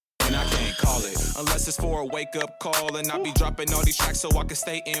unless it's for a wake-up call. And I be dropping all these tracks so I can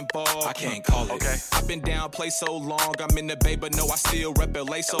stay involved. I can't call it. Okay. I've been down, play so long. I'm in the bay, but no, I still rep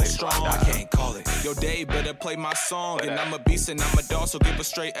LA so strong. I can't call it. Yo, Dave better play my song. And I'm a beast and I'm a dog, so give a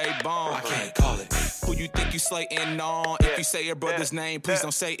straight A-bomb. I can't call it. Who you think you slating on? If you say your brother's name, please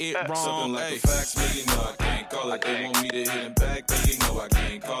don't say it wrong. Something like the facts, but you know I can't call it. They want me to hit him back, but you know I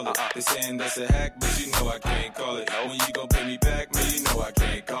can't call it. They saying that's a hack, but you know I can't call it. When you gon' pay me back, man, you know I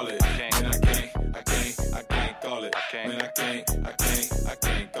can't call it. Man, I can't call it. Man, I can't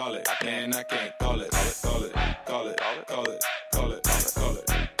call it. Man, I can't call it. Call it.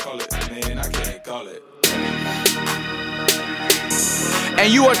 Man, I can't call it.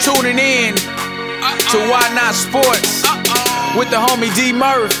 And you are tuning in to Why Not Sports with the homie D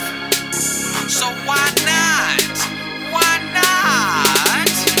Murph. So why not? Why not?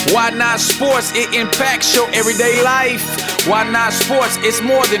 Why Not Sports? It impacts your everyday life. Why Not Sports? It's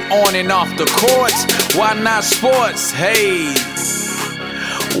more than on and off the court. Why Not Sports? Hey.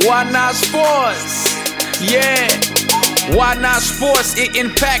 Why Not Sports? Yeah. Why Not Sports? It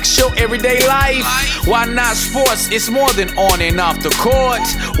impacts your everyday life. Why Not Sports? It's more than on and off the court.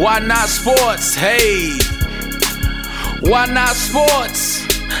 Why Not Sports? Hey. Why Not Sports?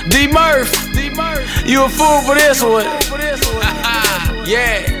 D Murph, you a fool for this one.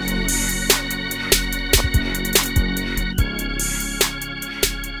 Yeah.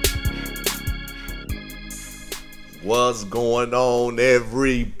 What's going on,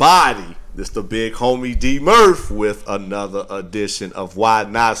 everybody? This the big homie D Murph with another edition of Why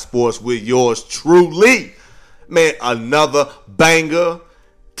Not Sports with yours truly. Man, another banger.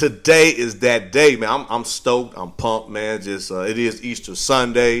 Today is that day, man. I'm stoked. I'm pumped, man. Just it is Easter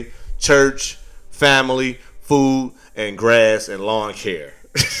Sunday. Church, family, food, and grass and lawn care.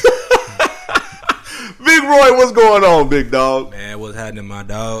 Big Roy, what's going on, big dog? Man, what's happening, my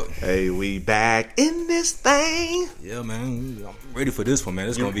dog? Hey, we back in this thing. Yeah, man. I'm ready for this one, man.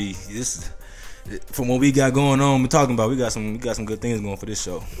 It's gonna be this. From what we got going on, we're talking about. We got some good things going for this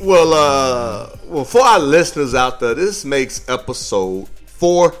show. Well, for our listeners out there, this makes episode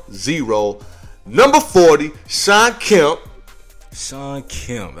 40, number 40. Sean Kemp,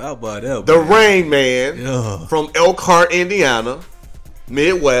 how about that? the Rain Man, Yeah. from Elkhart, Indiana,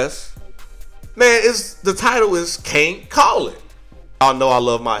 Midwest. Man, the title is Can't Call It. I know I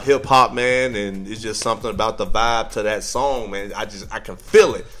love my hip hop, man, and it's just something about the vibe to that song, man. I can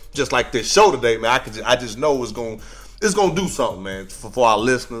feel it. Just like this show today, man. I just know it's gonna do something, man, for our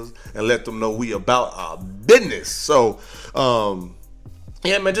listeners and let them know we about our business. So,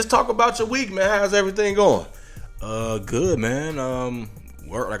 yeah, man, just talk about your week, man. How's everything going? Good, man.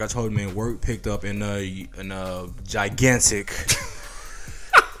 Work, like I told you, man. Work picked up in gigantic.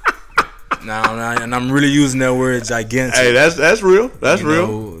 Now, and I'm really using that word gigantic. Hey, that's real. That's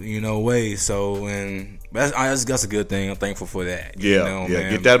real. Way. So, and that's a good thing. I'm thankful for that. Yeah, man.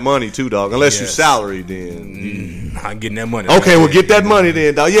 Get that money too, dog. Unless you salary, then I'm getting that money. Okay, well, get that money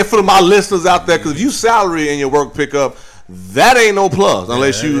then, dog. Yeah, for my listeners out there, because if you salary and your work pick up, that ain't no plus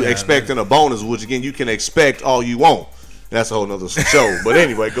unless you expecting a bonus, which again you can expect all you want. That's a whole nother show. But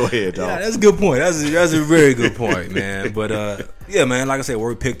anyway, go ahead, dog. Yeah, that's a good point. That's a very good point, man. But yeah, man, like I said,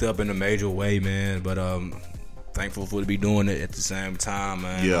 work picked up in a major way, man. But thankful for to be doing it at the same time,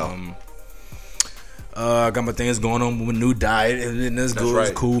 man. Yeah. I got my things going on with a new diet, and that's good.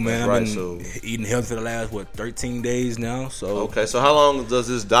 Right. It's cool, man. That's I've been eating healthy for the last 13 days now. So okay, so how long does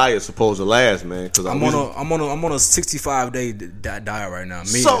this diet supposed to last, man? Because I'm on a 65-day diet right now.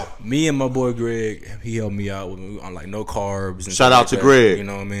 Me and my boy Greg, he helped me out on like no carbs. And shout out to Greg. You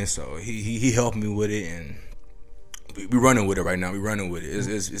know what I mean? So he helped me with it, and we running with it right now. We running with it.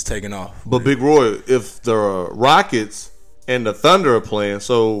 It's taking off. But Big Roy, if the Rockets and the Thunder are playing,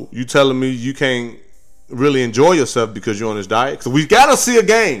 so you telling me you can't really enjoy yourself because you're on this diet? Because we gotta see a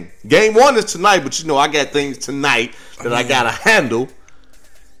game. Game 1 is tonight, but I got things tonight that I gotta handle.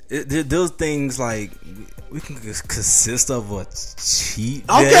 Those things like we can consist of a cheat.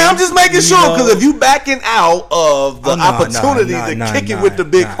 Okay, I'm just making sure, because if you backing out of the opportunity to kick it with the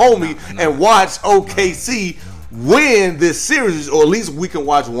big homie and watch OKC win this series, or at least we can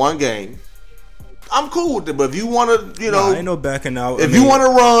watch one game, I'm cool with it. But if you want to, ain't no backing out. If you want to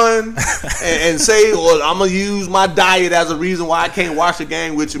run and say, well, I'm going to use my diet as a reason why I can't watch the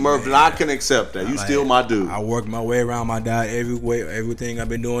game with you, Murph, then I can accept that. You still my dude. I worked my way around my diet everything I've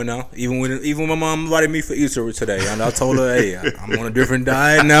been doing now. Even when my mom invited me for Easter today, and I told her, hey, I'm on a different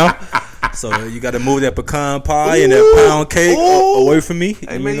diet now. So you got to move that pecan pie and that pound cake away from me.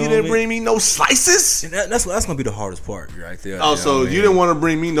 Hey man, you didn't bring me no slices. And that's gonna be the hardest part right there. Oh, so you didn't want to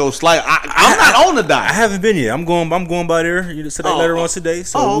bring me no slice? I'm not on the diet. I haven't been yet. I'm going by there. You said that later on today.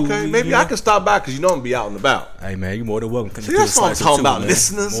 So okay. Maybe I can stop by because you know I'm gonna be out and about. Hey man, you're more than welcome. See, that's what I'm talking about,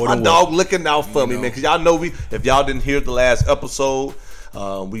 listeners. My dog looking out for me, man. Because y'all know if y'all didn't hear the last episode,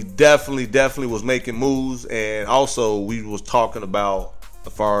 we definitely was making moves, and also we was talking about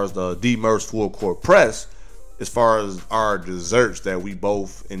as far as the D-Merce Full Court Press, as far as our desserts that we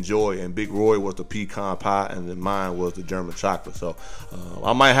both enjoy, and Big Roy was the pecan pie, and then mine was the German chocolate. So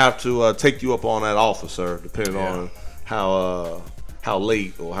I might have to take you up on that offer, sir, depending on how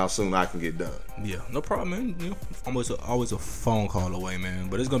late or how soon I can get done. Yeah, no problem, man. You know, always a phone call away, man.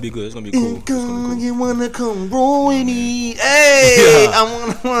 But it's gonna be good. It's gonna be cool. You wanna come roll with me? Hey,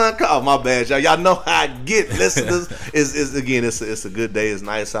 I wanna call. My bad, y'all. Y'all know how I get, listeners. Is again, it's a good day. It's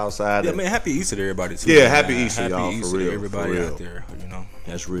nice outside. Yeah, man. Happy Easter to everybody too. Yeah, man. happy Easter, happy y'all. Easter For real, to everybody for real. out there. You know,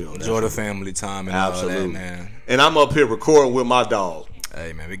 that's real. Enjoy the family time and absolutely, all that, man. And I'm up here recording with my dog.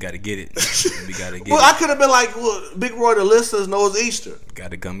 Hey man, we gotta get it. We gotta get it. I could have been like, Big Roy, the listeners know it's Easter.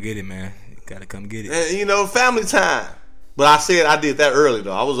 Gotta come get it, man. Gotta come get it. And, you know, family time. But I said I did that early,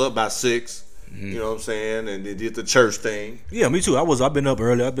 though. I was up by 6. Mm-hmm. You know what I'm saying? And they did the church thing. Yeah, me too. I've been up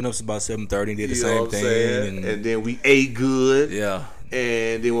early. I've been up since about 7:30 and did the same thing. And then we ate good. Yeah.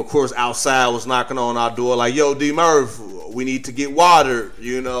 And then, of course, outside was knocking on our door like, yo, D-Murph, we need to get water,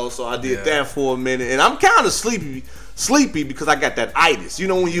 you know. So I did that for a minute. And I'm kind of sleepy because I got that itis. You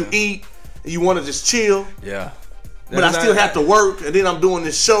know when you eat and you want to just chill? Yeah. But I still have to work, and then I'm doing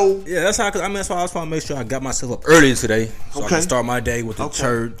this show. Yeah, that's how. That's why I was trying to make sure I got myself up early today, so I can start my day with the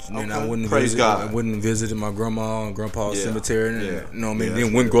church. And then I wouldn't visit my grandma and grandpa's cemetery. And, you know what I mean?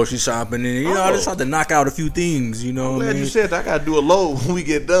 Then went grocery shopping, and I just tried to knock out a few things. You know, I'm glad you said that. I gotta do a load when we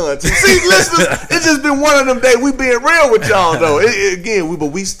get done. See, listeners, it's just been one of them days. We being real with y'all though. But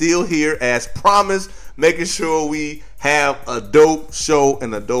we still here as promised, making sure we have a dope show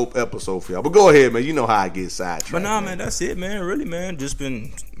and a dope episode for y'all. But go ahead, man. You know how I get sidetracked. But nah, man, that's it, man. Really, man. Just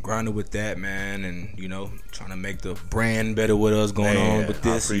been grinding with that, man, and trying to make the brand better with us going on with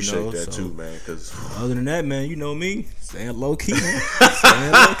this. I appreciate that too, man. Because other than that, man, you know me, staying low key, man.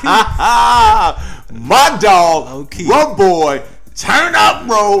 Staying low key. My dog, my boy, turn up,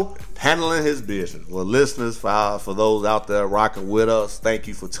 bro. Handling his business. Well, listeners, for those out there rocking with us, thank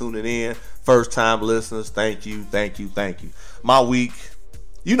you for tuning in. First time listeners, thank you. My week,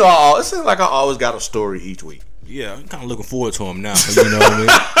 it seems like I always got a story each week. Yeah, I'm kind of looking forward to them now. You know what I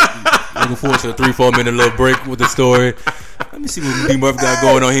mean? Looking forward to a 3-4 minute little break with the story. Let me see what D-Murph got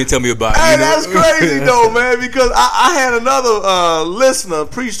going on here and tell me about it. Hey, that's crazy though, man, because I had another listener.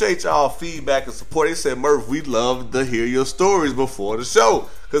 Appreciate y'all feedback and support. They said, Murph, we'd love to hear your stories before the show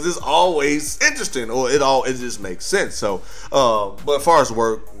because it's always interesting, or it just makes sense. So, but as far as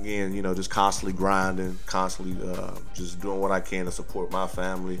work, again, just constantly grinding, constantly just doing what I can to support my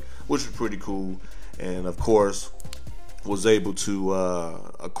family, which is pretty cool. And of course, was able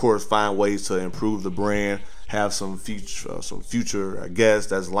to, find ways to improve the brand. Have some future guests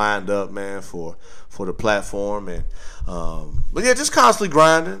that's lined up, man, for the platform, and but yeah, just constantly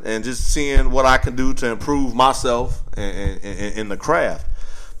grinding and just seeing what I can do to improve myself and in the craft.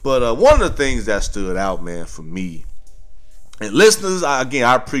 But one of the things that stood out, man, for me, and listeners, I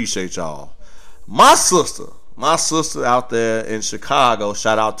appreciate y'all. My sister out there in Chicago,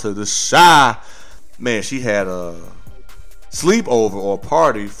 shout out to the Shy, man. She had a sleepover or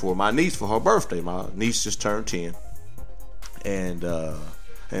party for my niece for her birthday. My niece just turned 10, and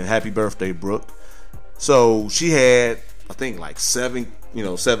happy birthday, Brooke. So she had, I think, like 7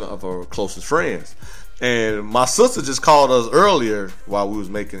 of her closest friends. And my sister just called us earlier while we was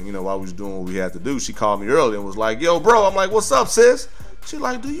while we was doing what we had to do. She called me earlier and was like, yo, bro. I'm like, what's up, sis? She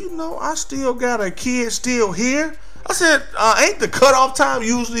like, do you know I still got a kid still here? I said, ain't the cutoff time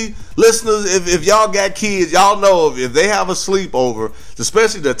usually, listeners, if y'all got kids, y'all know if they have a sleepover,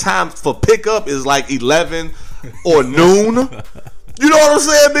 especially the time for pickup is like 11 or noon. You know what I'm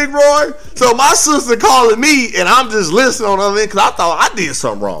saying, Big Roy? So my sister calling me, and I'm just listening on the other end because I thought I did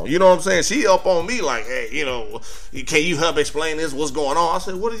something wrong. You know what I'm saying? She up on me like, hey, can you help explain this? What's going on? I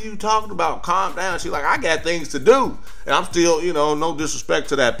said, what are you talking about? Calm down. She like, I got things to do. And I'm still, no disrespect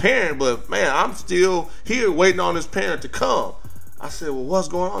to that parent, but, man, I'm still here waiting on this parent to come. I said, well, what's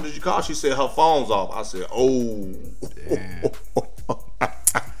going on? Did you call? She said her phone's off. I said, oh.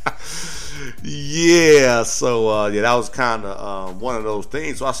 Yeah, so that was kind of one of those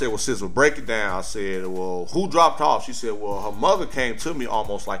things. So I said, well, sis, we'll break it down. I said, well, who dropped off? She said, well, her mother came to me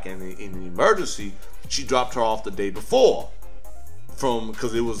almost like in an emergency. She dropped her off the day before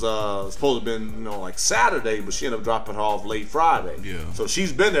because it was supposed to have been like Saturday, but she ended up dropping her off late Friday. Yeah. So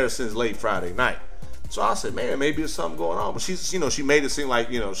she's been there since late Friday night. So I said, man, maybe there's something going on. But she's she made it seem like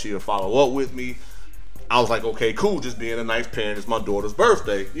she'll follow up with me. I was like, okay, cool, just being a nice parent. It's my daughter's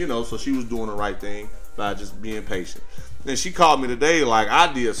birthday, so she was doing the right thing by just being patient. Then she called me today like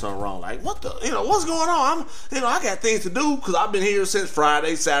I did something wrong. Like, what the, what's going on? I got things to do because I've been here since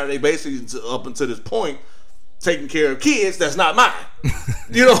Friday, Saturday, basically up until this point, taking care of kids that's not mine.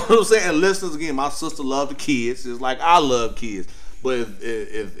 You know what I'm saying? And listeners, again, my sister loved the kids. It's like I love kids. But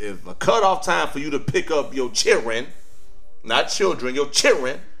if a cutoff time for you to pick up your children, not children, your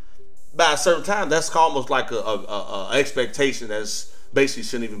children, by a certain time, that's almost like a expectation that's basically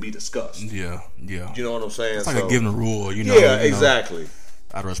shouldn't even be discussed. Yeah. You know what I'm saying? It's like a given rule, Yeah, exactly.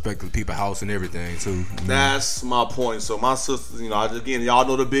 Out of respect to the people's house and everything, too. That's my point. So my sister, again, y'all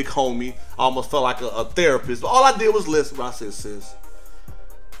know the big homie. I almost felt like a therapist. But all I did was listen. But I said, sis,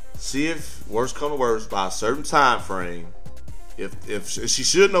 see if worst come to worst, by a certain time frame, if she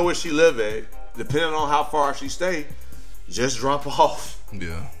should know where she live at, depending on how far she stay, just drop off.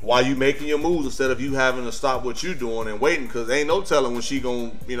 Yeah. While you making your moves instead of you having to stop what you doing and waiting, because ain't no telling when she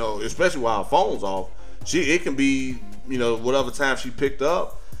gon', especially while her phone's off, it can be, whatever time she picked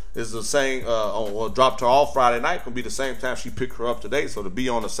up is the same, or dropped her off Friday night can be the same time she picked her up today. So to be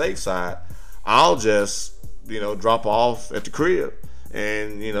on the safe side, I'll just, drop her off at the crib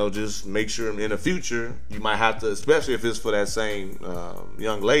and, just make sure in the future you might have to, especially if it's for that same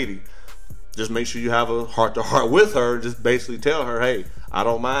young lady, just make sure you have a heart-to-heart with her. Just basically tell her, hey, I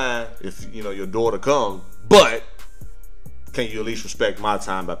don't mind if, your daughter comes, but can you at least respect my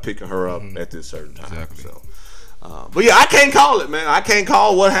time by picking her up at this certain time? Exactly. So, but yeah, I can't call it, man. I can't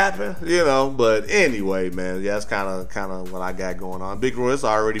call what happened, But anyway, man, yeah, that's kind of what I got going on. Big Roy, it's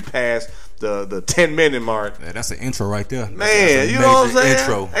already past the 10-minute mark. Yeah, that's an intro right there. Man, you know what I'm saying?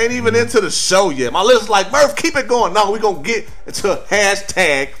 Intro. Ain't even into the show yet. My list like, Murph, keep it going. No, we're going to get into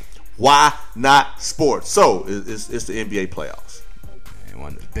hashtag Why Not Sports. So it's the NBA playoffs. Man,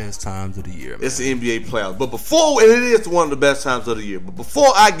 one of the best times of the year, man. It's the NBA playoffs. But and it is one of the best times of the year. But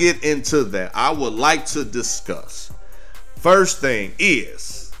before I get into that, I would like to discuss. First thing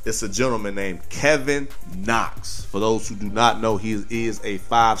is, it's a gentleman named Kevin Knox. For those who do not know, he is a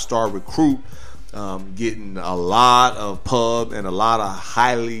 5-star recruit, getting a lot of pub and a lot of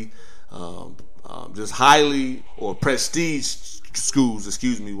highly or prestige schools,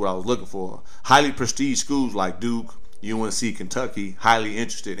 what I was looking for. Highly prestige schools like Duke, UNC, Kentucky, highly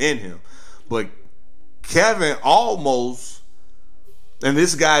interested in him. But Kevin almost, and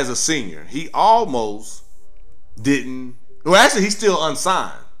this guy is a senior, he almost didn't, well, actually he's still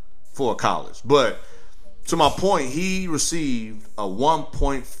unsigned for college. But to my point, he received a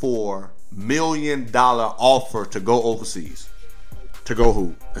 $1.4 million offer to go overseas, to go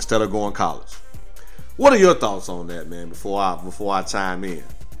hoop, instead of going college. What are your thoughts on that, man, before I chime in?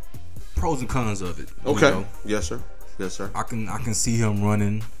 Pros and cons of it. Okay. Yes, sir. I can see him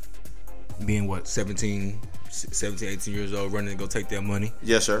running, being 17, 18 years old, running to go take that money.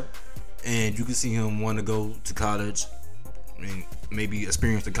 Yes, sir. And you can see him want to go to college and maybe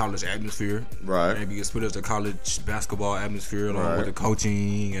experience the college atmosphere. Right. Maybe experience the college basketball atmosphere along with the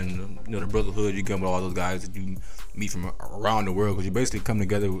coaching and the brotherhood you get with all those guys that you meet from around the world, because you basically come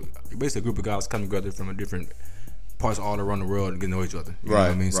together. You're basically a group of guys come together from a different parts all around the world to get to know each other. You know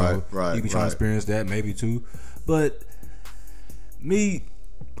what I mean? So you be trying to experience that maybe too. But me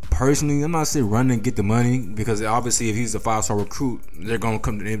personally, I'm not saying run and get the money, because obviously if he's a 5-star recruit, they're gonna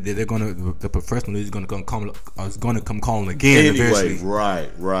come. The professional is gonna come calling again eventually.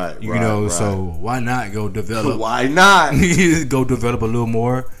 Right. So why not go develop? Why not go develop a little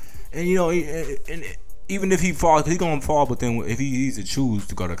more? And and even if he falls, he's gonna fall. But then if he needs to choose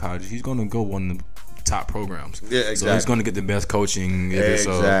to go to college, he's gonna go one of the top programs. Yeah, exactly. So he's going to get the best coaching.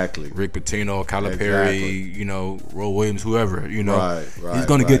 Exactly. Rick Pitino, Calipari, Roy Williams, whoever. Right. He's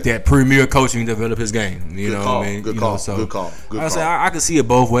going to get that premier coaching, develop his game. You know what I mean? Good call. Good call. I can see it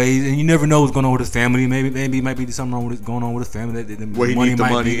both ways, and you never know what's going on with his family. Maybe it might be something wrong with going on with his family. Where he needs the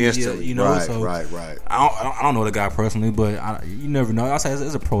money instantly. Right. I don't know the guy personally, but you never know. I say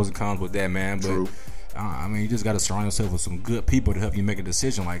there's a pros and cons with that, man. But true. I mean, you just got to surround yourself with some good people to help you make a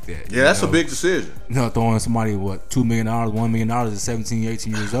decision like that. Yeah, that's a big decision. Throwing somebody, $2 million, $1 million at 17,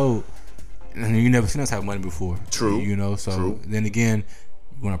 18 years old, and you never seen us have money before. True. So then again,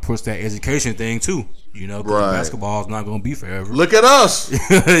 you want to push that education thing too. Because basketball is not going to be forever. Look at us.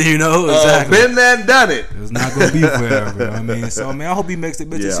 Exactly. Been there and done it. It's not going to be forever. I mean, so I hope he makes the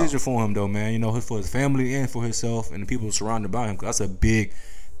best decision for him, though, man. For his family and for himself and the people surrounded by him. 'Cause that's a big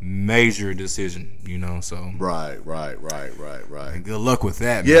major decision, so. Right. And good luck with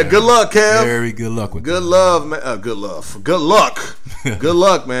that, man. Yeah, good luck, Kev. Very good luck with that. Good love, man. Good luck. Good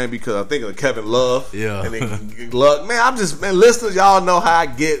luck, man, because I think of Kevin Love. Yeah. And then good luck. Man, listeners, y'all know how I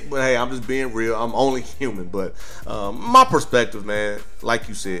get, but hey, I'm just being real. I'm only human. But my perspective, man, like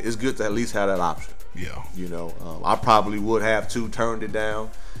you said, it's good to at least have that option. Yeah. I probably would have turned it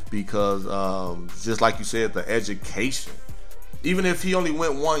down because just like you said, the education. Even if he only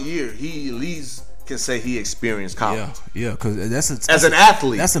went 1 year, he at least can say he experienced college. Yeah, because as an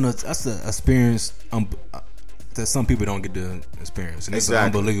athlete, that's an experience that some people don't get to experience, and it's an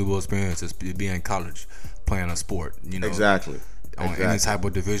unbelievable experience. It's being in college, playing a sport. Exactly. On any type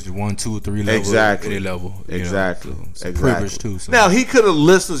of division, 1, 2, 3 level, any level. Exactly. It's a privilege too. So. Now he could have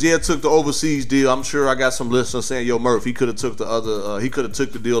took the overseas deal. I'm sure I got some listeners saying, "Yo, Murph, he could have took he could have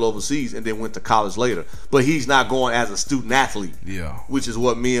took the deal overseas and then went to college later." But he's not going as a student athlete. Yeah, which is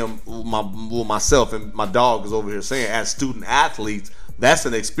what me and myself and my dog is over here saying. As student athletes, that's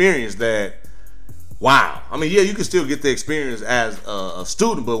an experience that. Wow. I mean, yeah, you can still get the experience as a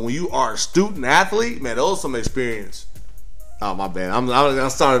student, but when you are a student athlete, man, those some experience. Oh, my bad. I'm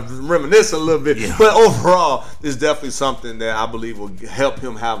starting to reminisce a little bit. Yeah. But overall, it's definitely something that I believe will help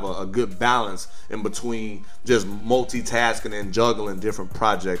him have a good balance in between just multitasking and juggling different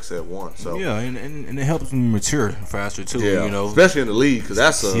projects at once. So yeah, and it helps him mature faster too. Yeah, especially in the league, because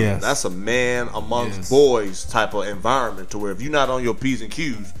that's a man amongst boys type of environment to where if you're not on your P's and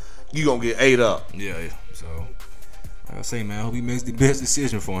Q's, you're going to get ate up. Yeah. So like I say, man, I hope he makes the best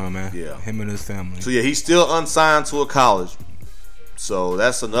decision for him, man. Yeah. Him and his family. So yeah, he's still unsigned to a college. So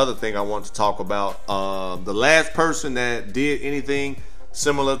that's another thing I want to talk about. The last person that did anything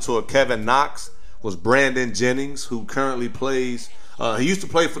similar to a Kevin Knox was Brandon Jennings, who currently plays. He used to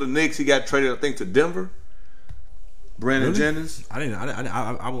play for the Knicks. He got traded, I think, to Denver. Brandon Jennings. I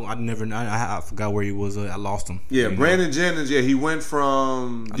forgot where he was. I lost him. Yeah, Brandon Jennings. Yeah, he went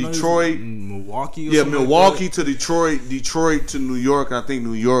from Detroit, Milwaukee. Milwaukee to Detroit, Detroit to New York, and I think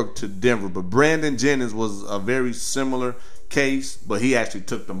New York to Denver. But Brandon Jennings was a very similar case, but he actually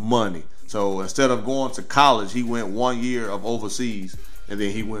took the money. So instead of going to college, he went 1 year of overseas, and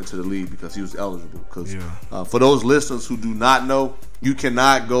then he went to the league because he was eligible. Because for those listeners who do not know, you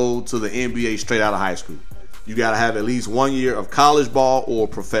cannot go to the NBA straight out of high school. You got to have at least 1 year of college ball or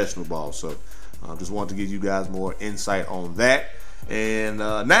professional ball. So I just wanted to give you guys more insight on that. And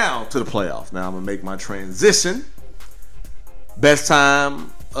now to the playoffs. Now I'm going to make my transition. Best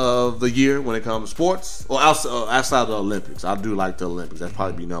time of the year when it comes to sports, or outside of the Olympics. I do like the Olympics. That'd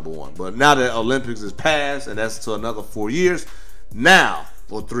probably be number one. But now that Olympics is passed, and that's to another 4 years, now,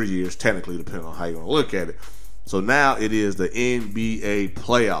 or 3 years, technically, depending on how you want to look at it. So now it is the NBA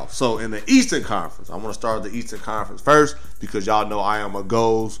playoffs. So in the Eastern Conference, I want to start with the Eastern Conference first because y'all know I am a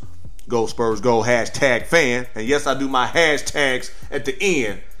Go Spurs Go hashtag fan. And yes, I do my hashtags at the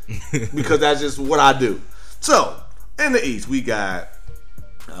end because that's just what I do. So in the East, we got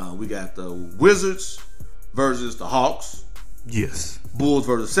the Wizards versus the Hawks. Yes. Bulls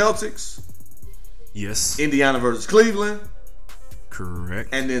versus Celtics. Yes. Indiana versus Cleveland. Correct.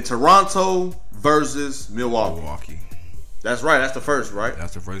 And then Toronto versus Milwaukee. That's right. That's the first, right?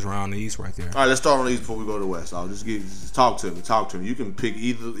 That's the first round in the East right there. All right, let's start on the East before we go to the West. I'll just talk to me. You can pick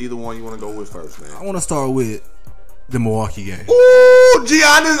either one you want to go with first, man. I want to start with the Milwaukee game. Ooh,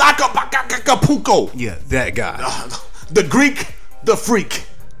 Giannis Antetokounmpo. Yeah, that guy. The Greek, the freak.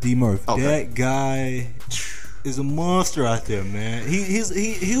 D. Murph. Okay. That guy is a monster out there, man. He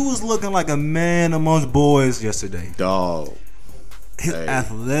was looking like a man amongst boys yesterday. Dog. His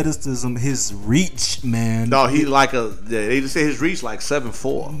athleticism, his reach, man. No, he like they just say his reach like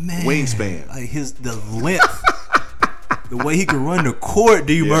 7'4", wingspan. Like the length, the way he can run the court.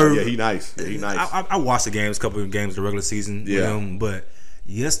 D. Murph. Yeah, he nice. Yeah, he nice. I watched the games, a couple of games, the regular season. Yeah, with him, but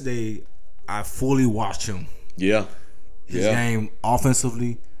yesterday I fully watched him. Yeah, his game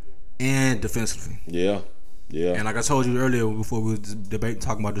offensively and defensively. Yeah. And like I told you earlier before we were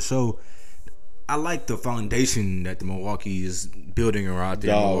talking about the show, I like the foundation that the Milwaukee is building around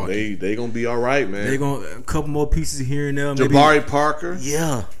there. Dog, they gonna be all right, man. They gonna a couple more pieces here and there. Jabari Parker,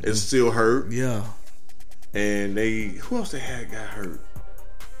 is still hurt. Yeah, and who else they had got hurt?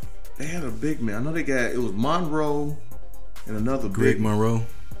 They had a big man. I know it was Monroe and another Greg Monroe.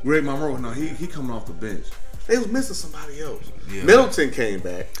 Greg Monroe. No, he coming off the bench. They was missing somebody else. Yeah. Middleton came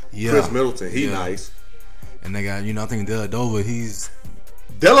back. Yeah, Chris Middleton. He nice. And they got I think Dellavedova.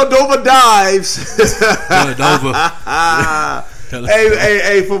 Dellavedova dives. Dellavedova.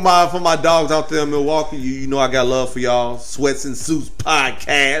 Hey, for my dogs out there in Milwaukee, you know I got love for y'all. Sweats and Suits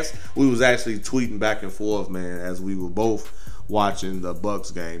podcast. We was actually tweeting back and forth, man, as we were both watching the Bucks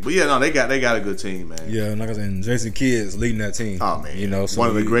game. But yeah, no, they got a good team, man. Yeah, and like I said, Jason Kidd's leading that team. Oh man, you know, so one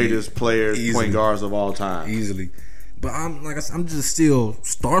of the greatest players, easily, point guards of all time, easily. But I'm just still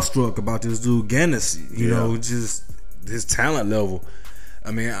starstruck about this dude Giannis. You know, just his talent level.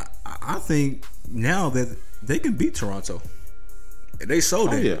 I mean, I think now that they can beat Toronto. They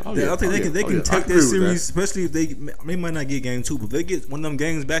showed it. I think they can take that series, especially if they might not get game 2, but if they get one of them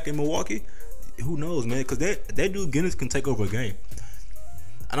games back in Milwaukee, who knows, man? Because that dude Giannis can take over a game.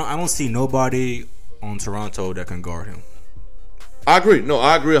 I don't see nobody on Toronto that can guard him. I agree. No,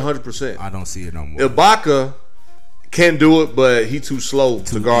 I agree 100%. I don't see it no more. Ibaka can do it, but he too slow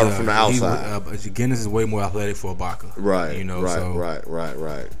to guard him from the outside. Giannis is way more athletic for Ibaka. Right. You know.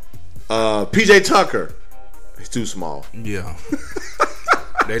 Right. PJ Tucker. He's too small. Yeah.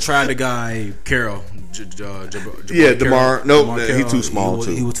 They tried the guy Carroll. DeMar. No, he's too small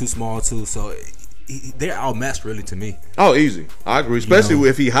too. He was too small too. So they're outmatched really to me. Oh, easy. I agree, especially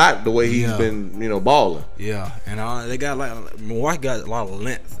if he hot the way he's been, balling. Yeah, and they got Milwaukee got a lot of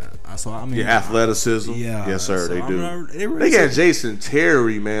length. So I mean, athleticism. Yeah, yes, sir. So they do. They got Jason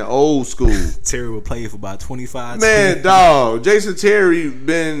Terry, man, old school. Terry would play for about 25. Man, dog. Jason Terry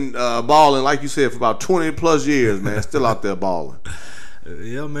been balling, like you said, for about 20 plus years, man. Still out there balling.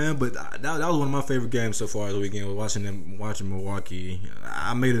 Yeah, man, but that was one of my favorite games so far this weekend. Was watching Milwaukee.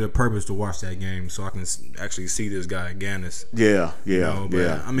 I made it a purpose to watch that game so I can actually see this guy Giannis. Yeah.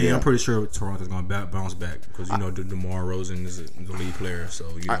 I mean, I'm pretty sure Toronto's gonna bounce back because DeMar DeRozan is the lead player.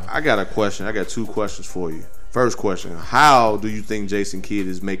 So I got a question. I got 2 questions for you. First question: how do you think Jason Kidd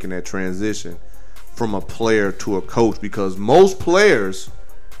is making that transition from a player to a coach? Because most players.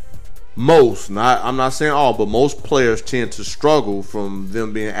 I'm not saying all, but most players tend to struggle from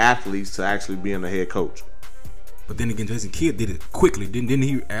them being athletes to actually being a head coach. But then again, Jason Kidd did it quickly. Didn't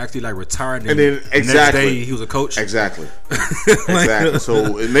he actually retired? And then the next day he was a coach. Exactly.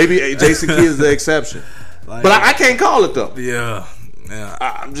 So maybe Jason Kidd is the exception. But I can't call it though. Yeah.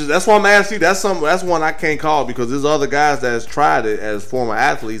 That's why I'm asking you. That's one I can't call because there's other guys that's tried it as former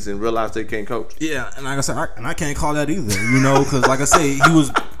athletes and realized they can't coach. Yeah, and like I said, I can't call that either. Because like I said, he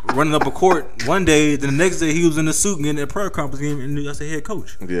was running up a court one day, then the next day he was in the suit and getting a prayer conference game, and that's the head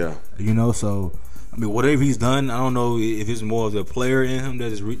coach. Yeah, So I mean, whatever he's done, I don't know if it's more of the player in him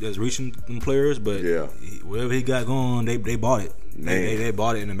that's reaching them players, but whatever he got going, they bought it. They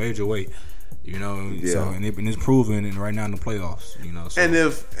bought it in a major way. So and it's proven, and right now in the playoffs, So.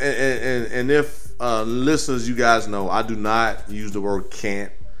 And if listeners, you guys know, I do not use the word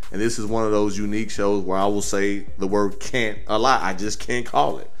can't, and this is one of those unique shows where I will say the word can't a lot. I just can't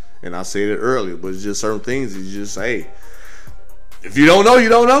call it, and I said it earlier, but it's just certain things you just say. If you don't know, you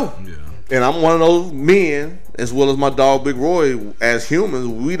don't know. Yeah. And I'm one of those men, as well as my dog Big Roy. As humans,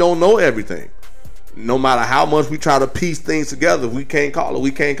 we don't know everything. No matter how much we try to piece things together, we can't call it.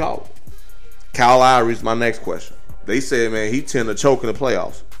 We can't call it. Kyle Lowry's my next question. They said, man, he tend to choke in the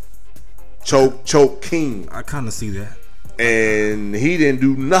playoffs. Choke king. I kind of see that. And he didn't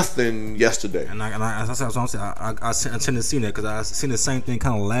do nothing yesterday. And I tend to see that because I seen the same thing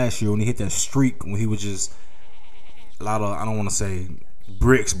kind of last year when he hit that streak when he was just a lot of, I don't want to say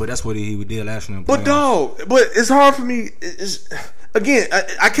bricks, but that's what he did last year. But it's hard for me. Again,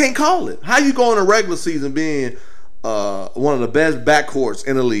 I can't call it. How you go in a regular season being one of the best backcourts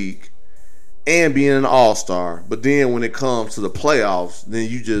in the league and being an all-star, but then when it comes to the playoffs, then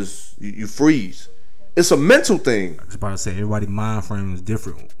you freeze. It's a mental thing. I was about to say, everybody's mind frame is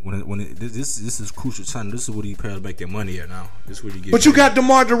different. This is crucial time. This is what he paid to make their money at now. This is what he gets. But you got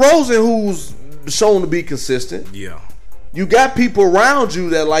DeMar DeRozan, who's shown to be consistent. Yeah. You got people around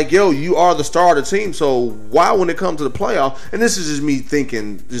you that like, yo, you are the star of the team. So why, when it comes to the playoff, and this is just me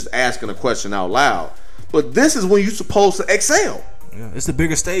thinking, just asking a question out loud, but this is when you're supposed to excel. Yeah, it's the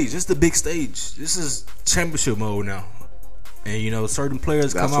bigger stage. It's the big stage. This is championship mode now. And, certain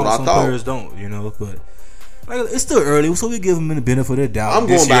players come out, some players don't, but it's still early, so we give them the benefit of the doubt. I'm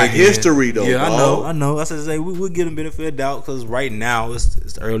going by history, though. Yeah, I know. I said, we'll give them the benefit of the doubt because right now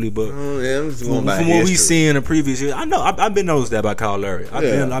it's early, but I'm from what we see in the previous year, I know I've been noticed that about Kyle Lowry.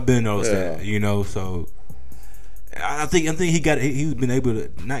 I've been noticed that, so I think he's been able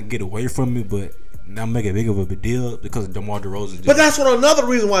to not get away from it, but not make it big of a big deal because of DeMar DeRozan. But that's another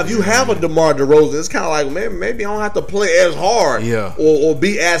reason why if you have a DeMar DeRozan, it's kind of like maybe I don't have to play as hard or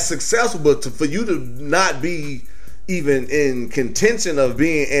be as successful, but for you to not be even in contention of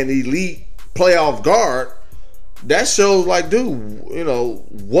being an elite playoff guard, that shows like, dude,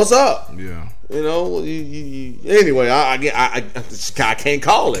 what's up? Yeah. Anyway, I can't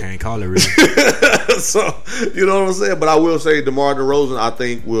call it. Can't call it really. So you know what I'm saying. But I will say DeMar DeRozan, I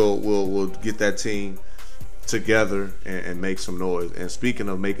think will get that team together and make some noise. And speaking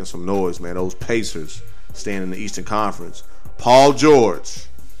of making some noise, man, those Pacers staying in the Eastern Conference. Paul George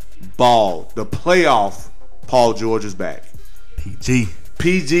balled. The playoff Paul George is back.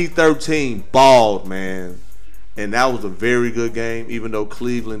 PG-13 balled, man. And that was a very good game, even though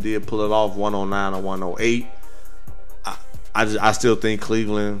Cleveland did pull it off 109 or 108. I still think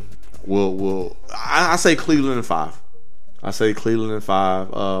Cleveland will I say Cleveland in 5. I say Cleveland in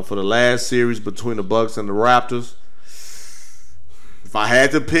 5. For the last series between the Bucks and the Raptors, if I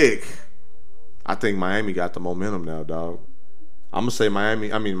had to pick, I think Miami got the momentum now, dog. I'm gonna say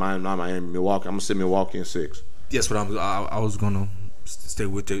Milwaukee. I'm gonna say Milwaukee in 6. Yes, but I was gonna stay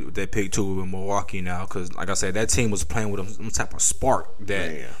with that pick too with Milwaukee now, because like I said, that team was playing with some type of spark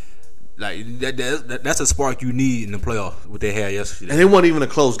that. Man. Like that's a spark you need in the playoff. What they had yesterday, and it wasn't even a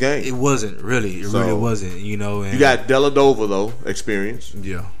close game. It wasn't really. It really wasn't. You know, and you got Dellavedova though, experience.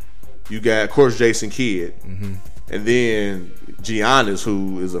 Yeah. You got, of course, Jason Kidd, and then Giannis,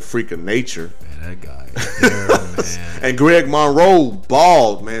 who is a freak of nature. Man, that guy, is terrible, man. And Greg Monroe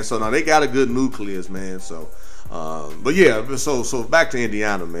balled, man. So now they got a good nucleus, man. So, but yeah, so back to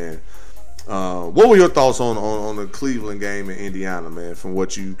Indiana, man. What were your thoughts on the Cleveland game in Indiana, man, from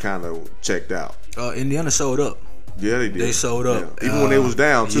what you kind of checked out? Indiana showed up. Yeah, they did. They showed up. Yeah. Even when they was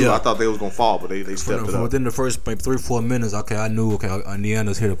down, too, I thought they was going to fall, but they stepped it up. Within the first 3-4 minutes, I knew,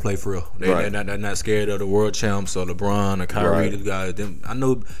 Indiana's here to play for real. They're not scared of the world champs or LeBron or Kyrie, the guys. I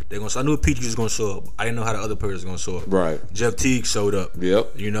knew PG was going to show up. I didn't know how the other players were going to show up. Right. Jeff Teague showed up.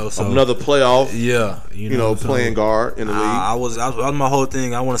 Yep. You know, so another playoff. Yeah. Playing guard in the league. I was my whole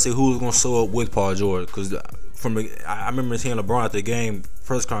thing. I want to see who was going to show up with Paul George, because I remember seeing LeBron at the game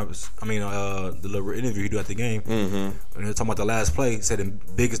press conference. The interview he did at the game. And they were talking about the last play. He said the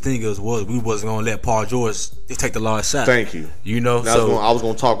biggest thing was we wasn't gonna let Paul George take the last shot. Thank you. You know, I was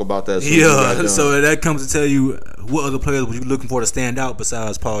gonna talk about that. So that comes to tell you what other players were you looking for to stand out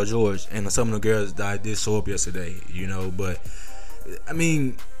besides Paul George, and some of the girls that did show up yesterday. You know, but I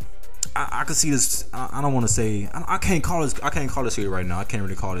mean, I can see this. I don't want to say I can't call this. I can't call this series right now. I can't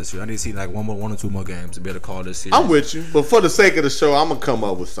really call this series. I need to see like one or two more games to be able to call this series. I'm with you, but for the sake of the show, I'm gonna come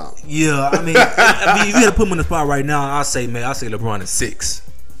up with something. Yeah, I mean, if you had to put him in the spot right now, I say LeBron in 6.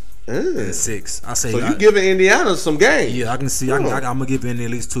 In 6, I say. So you giving Indiana some games? Yeah, I can see. I'm gonna give Indy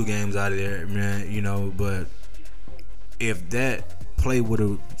at least 2 games out of there, man. You know, but if that play would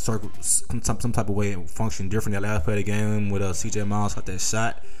have some type of way function different that last play of the game with CJ Miles got that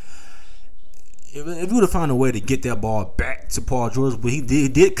shot. If we would have found a way to get that ball back to Paul George, but he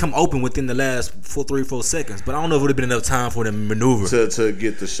did come open within the last 3-4 seconds. But I don't know if it would have been enough time for them to maneuver to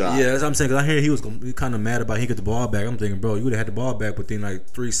get the shot. Yeah, that's what I'm saying. Because I hear he was kind of mad about he get the ball back. I'm thinking, bro, you would have had the ball back within like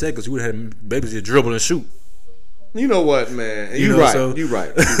 3 seconds. You would have had baby just dribble and shoot. You know what, man? You're right. You're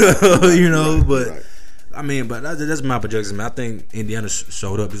right. You know, but. Right. I mean, but that's my projection, man. I think Indiana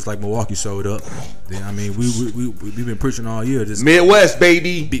showed up just like Milwaukee showed up. I mean, we've been preaching all year. Just Midwest,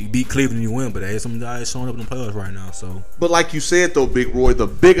 baby. Beat Cleveland, you win. But hey, some guys showing up in the playoffs right now. So, but like you said though, Big Roy, the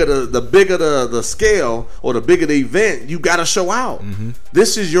bigger the scale or the bigger the event, you got to show out.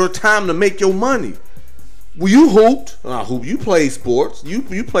 This is your time to make your money. Well, you hooped. You played sports.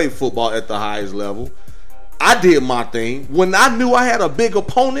 You played football at the highest level. I did my thing when I knew I had a big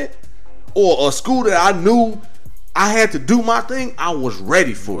opponent. Or a school that I knew I had to do my thing, I was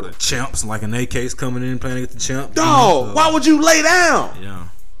ready for it. The champs, like in their case, coming in playing against the champ. Dog, why would you lay down? Yeah.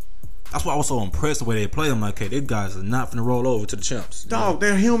 That's why I was so impressed the way they played. I'm like, hey, these guys are not finna roll over to the champs. Dog,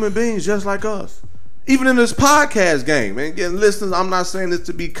 they're human beings just like us. Even in this podcast game, man. Again, listeners, I'm not saying this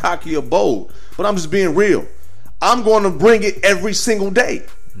to be cocky or bold, but I'm just being real. I'm going to bring it every single day.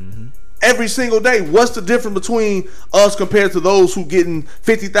 Every single day. What's the difference between us compared to those who getting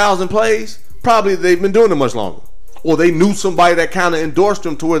 50,000 plays? Probably they've been doing it much longer. Or they knew somebody that kind of endorsed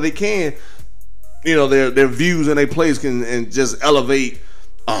them to where they can, their views and their plays can and just elevate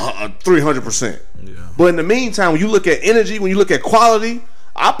 300%. Yeah. But in the meantime, when you look at energy, when you look at quality,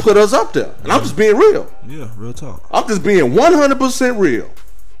 I put us up there. And I'm just being real. Yeah, real talk. I'm just being 100% real.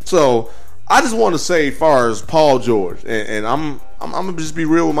 So I just want to say, as far as Paul George, and I'm gonna just be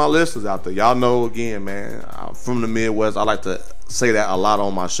real with my listeners out there. Y'all know, again, man, I'm from the Midwest. I like to say that a lot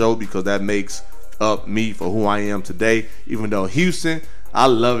on my show because that makes up me for who I am today. Even though Houston, I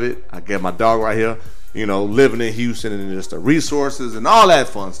love it. I get my dog right here, living in Houston and just the resources and all that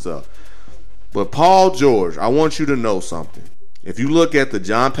fun stuff. But Paul George, I want you to know something. If you look at the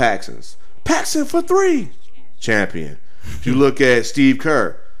John Paxsons, Paxson for 3, champion. If you look at Steve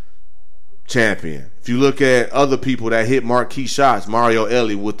Kerr, champion. If you look at other people that hit marquee shots, Mario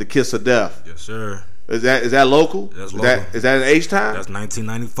Elie with the kiss of death. Yes, sir. Is that local? That's local. Is that an H-Town? That's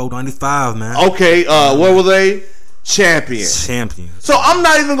 1994-95, man. Okay, what were they? Champions. So I'm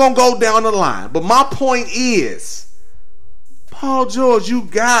not even going to go down the line. But my point is, Paul George, you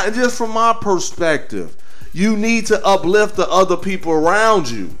got, just from my perspective, you need to uplift the other people around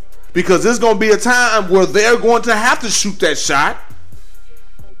you. Because there's going to be a time where they're going to have to shoot that shot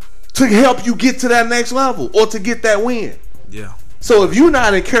to help you get to that next level or to get that win. Yeah. So if you're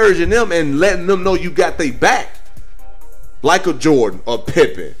not encouraging them and letting them know you got their back, like a Jordan, a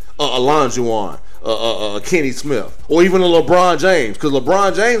Pippen, a Olajuwon, Kenny Smith, or even a LeBron James, because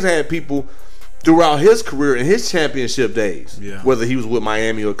LeBron James had people throughout his career in his championship days, whether he was with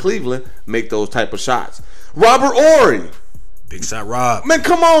Miami or Cleveland, make those type of shots. Robert Horry. Big shot Rob. Man,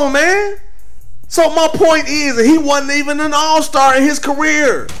 come on, man. So my point is that he wasn't even an all-star in his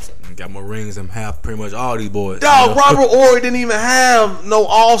career. Got more rings than half pretty much all these boys. Dog, Robert Horry didn't even have no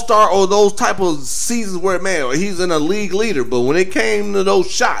all-star or those type of seasons where, man, he's in a league leader. But when it came to those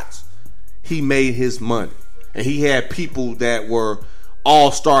shots, he made his money. And he had people that were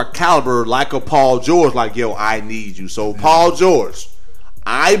all-star caliber like a Paul George, like, yo, I need you. So Paul George,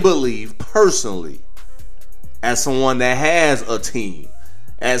 I believe personally, as someone that has a team,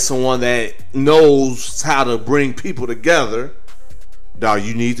 as someone that knows how to bring people together, dog,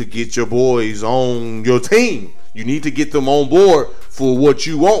 you need to get your boys on your team. You need to get them on board for what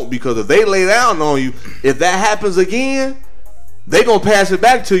you want, because if they lay down on you, if that happens again, they gonna pass it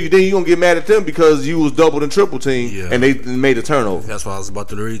back to you. Then you gonna get mad at them because you was double and triple team and they made a turnover. That's what I was about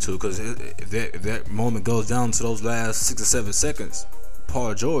to read to, because if that moment goes down to those last 6 or 7 seconds,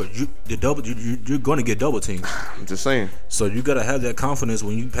 Paul George, you're going to get double teamed. I'm just saying. So you got to have that confidence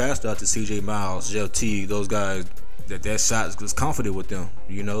when you pass out to CJ Miles, Jeff Teague, those guys. That shot is confident with them,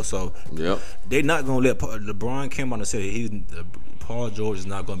 you know. So they're not gonna let LeBron came out and said Paul George is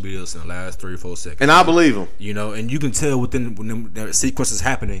not gonna beat us in the last 3 or 4 seconds. And I believe him. You know, and you can tell when the sequence is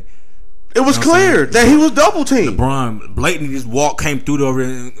happening. It was clear that he was double teamed. LeBron blatantly just came through there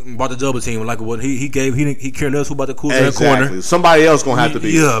and brought the double team. Like what he cared less who about the cool in that corner. Somebody else gonna have to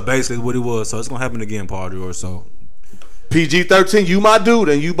be. Yeah, basically what it was. So it's gonna happen again, Paul George. So PG-13, you my dude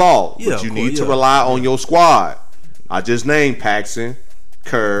and you ball, but you need to rely on your squad. I just named Paxson,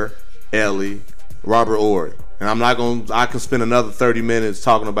 Kerr, Ellie, Robert Horry. And I can spend another 30 minutes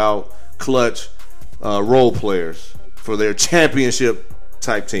talking about clutch role players for their championship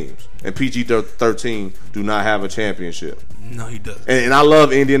type teams. And PG-13 do not have a championship. No, he doesn't. And I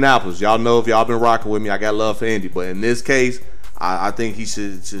love Indianapolis. Y'all know, if y'all been rocking with me, I got love for Indy. But in this case, I think he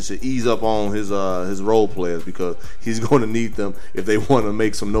should ease up on his role players, because he's going to need them if they want to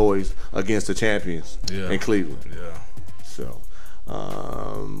make some noise against the champions in Cleveland. Yeah. So,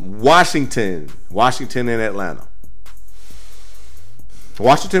 Washington and Atlanta.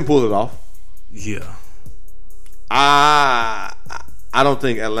 Washington pulled it off. Yeah. I don't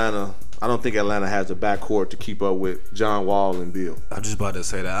think Atlanta has a backcourt to keep up with John Wall and Bill. I'm just about to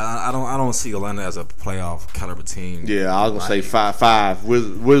say that. I don't see Atlanta as a playoff caliber team. Yeah, I was gonna say five.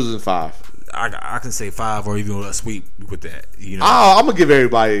 Wizards in 5. I can say 5 or even a sweep with that. You know, I'm gonna give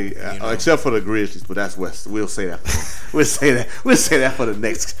everybody except for the Grizzlies, but that's West. We'll say that. We'll say that for the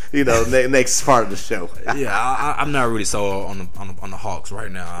next next part of the show. Yeah, I'm not really so on the Hawks right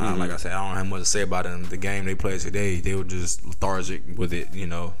now. Like I said, I don't have much to say about them. The game they played today, they were just lethargic with it. You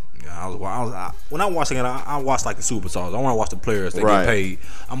know. When I'm watching it, I watch like the superstars. I want to watch the players that get paid.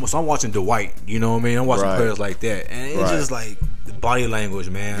 I'm watching Dwight. You know what I mean? I'm watching players like that, and it's just like the body language,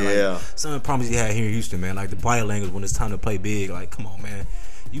 man. Yeah. Like, some of the problems he had here in Houston, man. Like the body language when it's time to play big. Like, come on, man.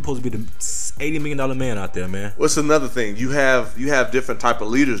 You supposed to be the $80 million man out there, man. What's another thing? You have different type of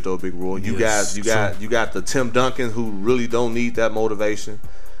leaders though, Big Roy. You got the Tim Duncan who really don't need that motivation.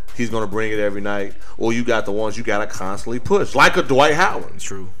 He's gonna bring it every night. Or you got the ones you gotta constantly push, like a Dwight Howard.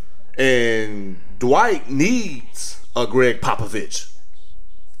 True. And Dwight needs a Greg Popovich.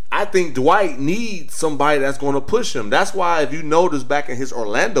 I think Dwight needs somebody that's going to push him. That's why, if you notice, back in his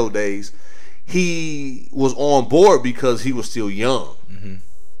Orlando days, he was on board because he was still young. Mm-hmm.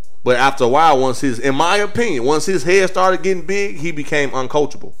 But after a while, in my opinion, once his head started getting big, he became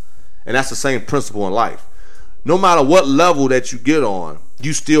uncoachable. And that's the same principle in life. No matter what level that you get on,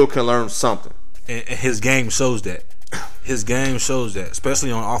 you still can learn something. And his game shows that. His game shows that,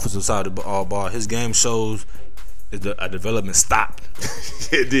 especially on the offensive side of the ball. His game shows a development stopped.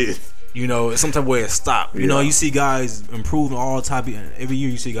 It did. You know, in some type of way it stopped. You know, you see guys improving all the time. Every year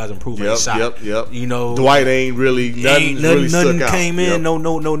you see guys improving their shot. Yep. You know, Dwight ain't really nothing came in. No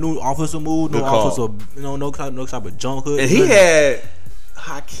new offensive move. No offensive. No type of junk hood. And he had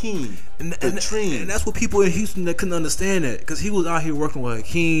Hakeem, and that's what people in Houston that couldn't understand that, because he was out here working with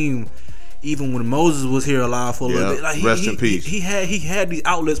Hakeem. even when Moses was here alive for a little bit, like rest in peace. He had these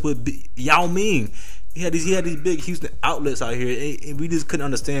outlets with Yao Ming. He had these big Houston outlets out here, and we just couldn't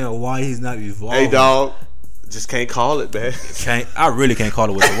understand why he's not evolving. Hey, dog. Just can't call it, man. I really can't call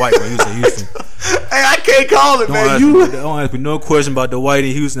it with Dwight when he was in Houston. Hey, I can't call it, man. Don't ask me no question about Dwight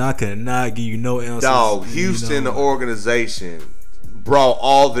in Houston. I cannot give you no answers. Dog, Houston, the organization, brought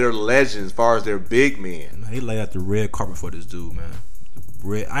all their legends as far as their big men. Man, he laid out the red carpet for this dude, man.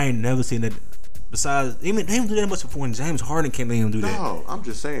 I ain't never seen that. Besides, even they didn't do that much before when James Harden came in and do that. No, I'm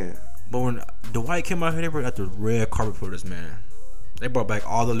just saying. But when Dwight came out here, they brought out the red carpet for this man. They brought back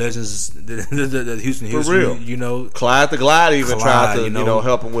all the legends that Houston for real. You know, Clyde the Glide even tried to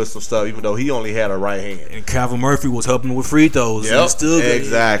help him with some stuff, even though he only had a right hand. And Calvin Murphy was helping with free throws. Yep, still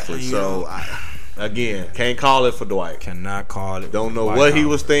exactly. So again, can't call it for Dwight. Cannot call it. Don't know what he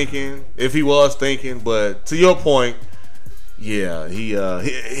was thinking, if he was thinking. But to your point, yeah,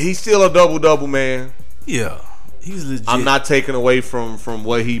 he's still a double man. Yeah, he's legit. I'm not taking away from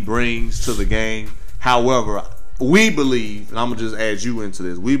what he brings to the game. However, we believe, and I'm going to just add you into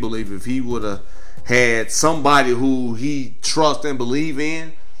this, we believe if he would have had somebody who he trusts and believe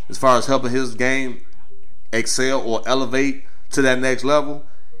in as far as helping his game excel or elevate to that next level,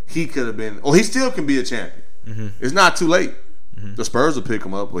 he could have been, or he still can be a champion. Mm-hmm. It's not too late. Mm-hmm. The Spurs will pick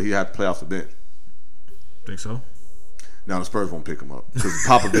him up, but he have to play off the bench. Think so? No, the Spurs won't pick him up because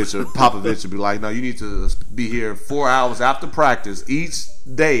Popovich will be like, no, you need to be here 4 hours after practice each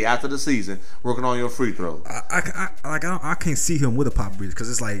day after the season working on your free throws. I can't see him with a Popovich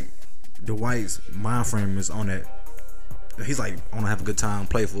because it's like Dwight's mind frame is on that. He's like, I want to have a good time,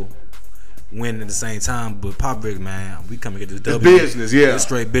 playful, win at the same time. But Popovich, man, we come and get this W. Business, yeah, it's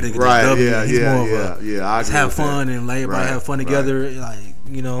straight business. Right, W. Yeah, He's more of let's have fun and let everybody have fun together, like.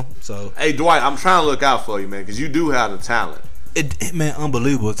 You know, so hey Dwight, I'm trying to look out for you, man, because you do have the talent. Man,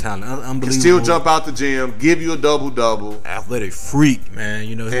 unbelievable talent, unbelievable. Can still jump out the gym, give you a double, athletic freak, man.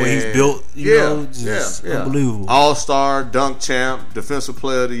 You know the way he's built. You know, just unbelievable. All-star, dunk champ, defensive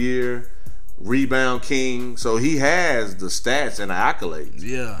player of the year, rebound king. So he has the stats and the accolades.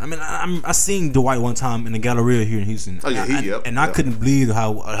 Yeah, I mean, I seen Dwight one time in the Galleria here in Houston. Oh yeah, I couldn't believe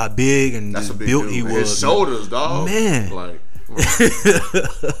how big and built he was. His shoulders, dog, man, like.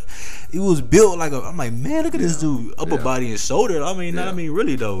 He was built like I'm like, man, look at this dude, upper body and shoulder. I mean,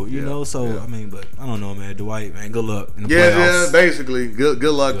 really though, you know. So I mean, but I don't know, man. Dwight, man, good luck in the playoffs. Yeah, basically, good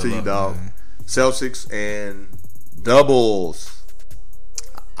luck to you, dog. Man. Celtics and doubles.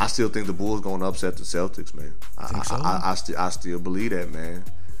 I still think the Bulls going to upset the Celtics, man. I still believe that, man.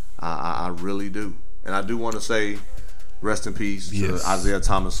 I really do, and I do want to say, rest in peace to Isaiah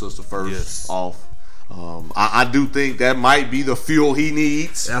Thomas' sister first off. I do think that might be the fuel he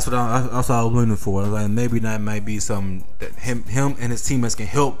needs. That's what I was looking for. Like maybe that might be something that him and his teammates can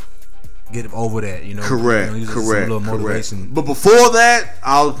help get over that. You know, correct. A little motivation. But before that,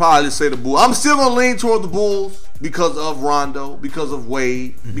 I would probably say the Bulls. I'm still gonna lean toward the Bulls because of Rondo, because of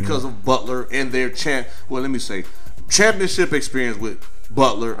Wade, because of Butler and their championship experience with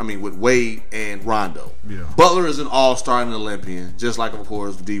Butler, with Wade and Rondo. Yeah. Butler is an all-star and an Olympian, just like, of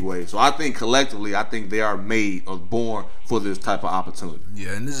course, D-Wade. So I think collectively, they are made or born for this type of opportunity.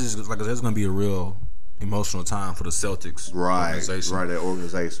 Yeah, and this is, like I said, it's going to be a real emotional time for the Celtics organization. Right, that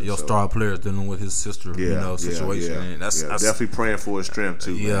organization. Your star players dealing with his sister, situation. Yeah. And that's definitely praying for his strength,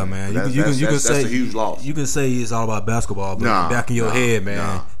 too. Yeah, man. You can say that's a huge loss. You can say it's all about basketball, but back in your head,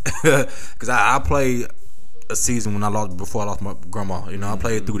 man. Because I played a season before I lost my grandma. You know, I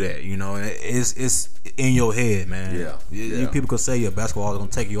played through that. You know, and it's in your head, man. Yeah. People could say your basketball is gonna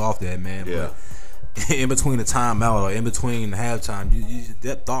take you off that, man. Yeah. But in between the timeout or in between the halftime,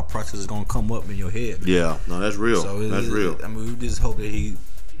 that thought process is gonna come up in your head. Man. Yeah, no, that's real. So that's real. I mean, we just hope that he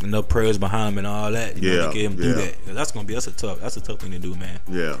enough prayers behind him and all that. You know, to get him through that. That's a tough thing to do, man.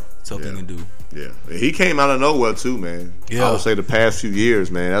 Yeah, tough thing to do. Yeah, he came out of nowhere too, man. Yeah. I would say the past few years,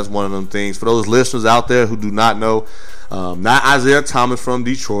 man. That's one of them things. For those listeners out there who do not know, not Isaiah Thomas from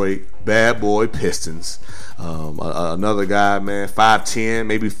Detroit, bad boy Pistons. Another guy, man, 5'10",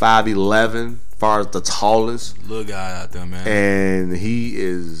 maybe 5'11", as far as the tallest. Little guy out there, man. And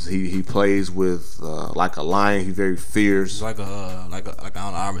he plays with like a lion. He's very fierce. He's like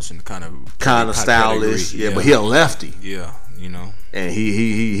Allen Iverson, kind of stylish. Yeah, but he a lefty. Yeah. You know, and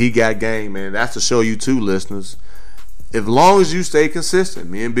he got game, man. That's to show you too, listeners. As long as you stay consistent,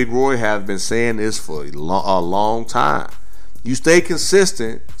 me and Big Roy have been saying this for a long time. You stay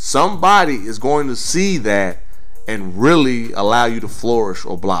consistent, somebody is going to see that and really allow you to flourish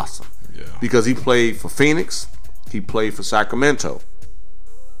or blossom. Yeah. Because he played for Phoenix, he played for Sacramento,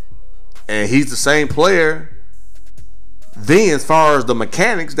 and he's the same player then as far as the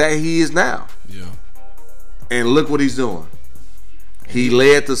mechanics that he is now. Yeah. And look what he's doing. He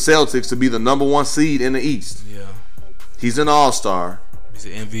led the Celtics to be the number 1 seed in the East. Yeah. He's an all-star. He's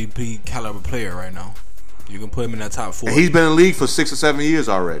an MVP caliber player right now. You can put him in that top 4. And he's been in the league for 6 or 7 years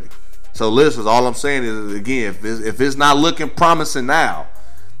already. So listen, all I'm saying is, again, if it's not looking promising now,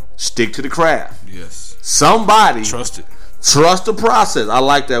 stick to the craft. Yes. Somebody trust it. Trust the process. I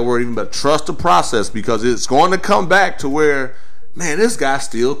like that word even better. Trust the process, because it's going to come back to where, man, this guy's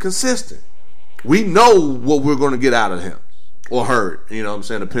still consistent. We know what we're going to get out of him or her. You know what I'm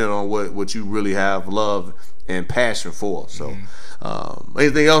saying? Depending on what you really have love and passion for. So,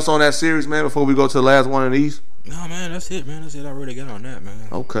 anything else on that series, man, before we go to the last one in the East? No, man, that's it, man. That's it. I really got on that, man.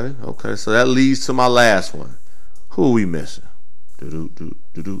 Okay. So that leads to my last one. Who are we missing? We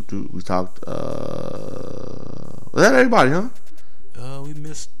talked. Was that everybody, huh? We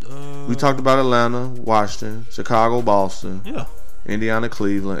missed. We talked about Atlanta, Washington, Chicago, Boston. Yeah. Indiana,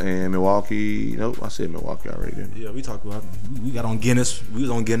 Cleveland, and Milwaukee. Nope, I said Milwaukee already, didn't I? Yeah, we talked about. We got on Guinness. We was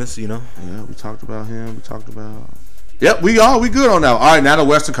on Guinness, you know. Yeah, we talked about him. We talked about. Yep, we good on that. All right, now the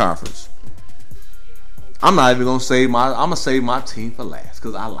Western Conference. I'm not even gonna save my. I'm gonna save my team for last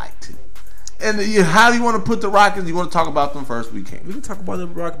because I like to. And how do you want to put the Rockets? You want to talk about them first? We can. We can talk about the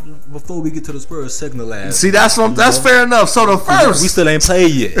Rockets before we get to the Spurs, second to last. See, that's fair enough. So the first, we still ain't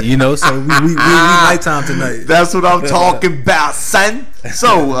played yet, you know. So we nighttime tonight. That's what I'm talking about, son.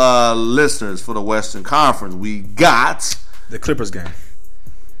 So, listeners, for the Western Conference, we got the Clippers game.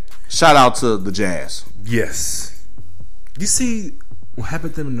 Shout out to the Jazz. Yes. You see what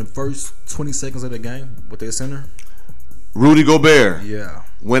happened to them in the first 20 seconds of the game with their center? Rudy Gobert. Yeah.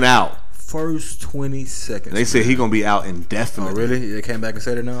 Went out. First 20 seconds. They said he gonna be out indefinitely. Oh, really? They came back and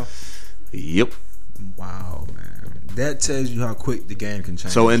said it now? Yep. Wow, man. That tells you how quick the game can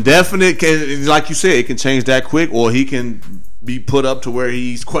change. So indefinite can, like you said, it can change that quick, or he can be put up to where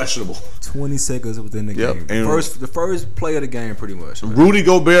he's questionable. 20 seconds within the game. And the first play of the game, pretty much. Man. Rudy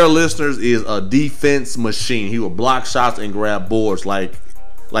Gobert, listeners, is a defense machine. He will block shots and grab boards like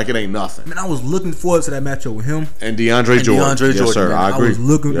it ain't nothing. Man, I was looking forward to that matchup with him and DeAndre Jordan. Yes, sir, man. I agree. I was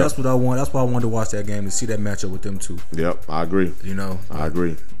looking. Yep. That's what I want. That's why I wanted to watch that game, to see that matchup with them two. Yep, I agree. You know, I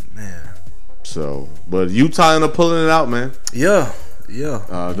agree. Man. So, but Utah ended up pulling it out, man. Yeah.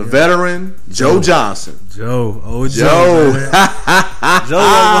 The veteran Joe Johnson. Joe. Joe was one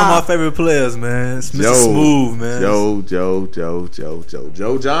of my favorite players, man. It's Mr. Smooth, man.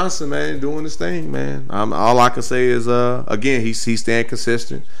 Joe Johnson, man, doing his thing, man. All I can say is, again, he's staying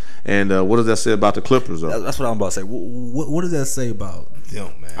consistent. And what does that say about the Clippers, though? That's what I'm about to say. What does that say about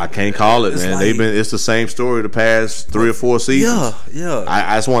them, man? I can't call it, man. It's the same story the past 3 or 4 seasons. Yeah.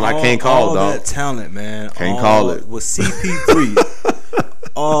 That's one I can't call it, dog. All that talent, man. Can't call it. With CP3.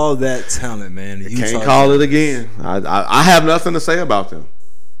 All that talent, man. Can't call it again. I have nothing to say about them.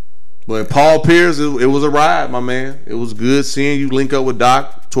 But Paul Pierce, it was a ride, my man. It was good seeing you link up with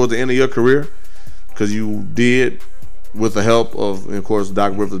Doc towards the end of your career, because you did, with the help of course,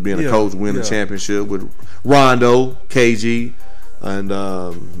 Doc Rivers being a coach, win the championship with Rondo, KG,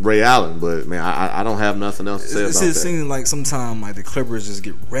 and Ray Allen. But man, I don't have nothing else to say about that. It seems like sometimes like the Clippers just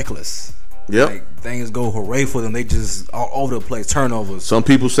get reckless. Yep. Like, things go hooray for them. They just all over the place, turnovers. Some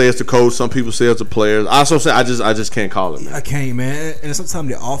people say it's the coach. Some people say it's the players. I also say I just can't call it, man. I can't, man. And sometimes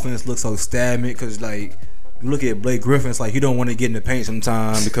the offense looks so stagnant because, like, you look at Blake Griffin, it's like he don't want to get in the paint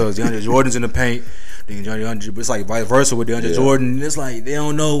sometimes because DeAndre Jordan's in the paint. Then DeAndre, it's like vice versa with DeAndre Jordan. It's like they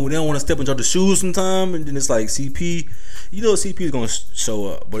don't know. They don't want to step into the shoes sometimes. And then it's like CP. You know CP is going to show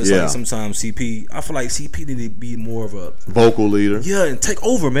up. But it's like sometimes CP, I feel like CP need to be more of a vocal leader. Yeah, and take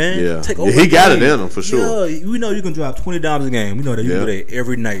over, man. Yeah. Take over. He got it in him for sure. Yeah, we know you can drop $20 a game. We know that you do that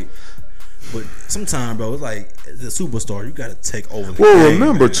every night. But sometimes, bro, it's like the superstar, you got to take over the game.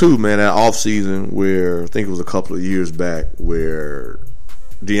 Remember, too, man, that offseason where I think it was a couple of years back where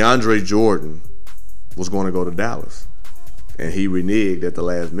DeAndre Jordan was going to go to Dallas. And he reneged at the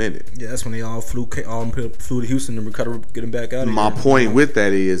last minute. Yeah, that's when they all flew to Houston to get him back out. My point with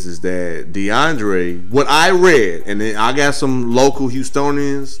that is that DeAndre, what I read, and then I got some local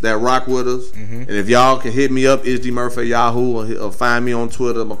Houstonians that rock with us. Mm-hmm. And if y'all can hit me up, Isdy Murphy Yahoo, or find me on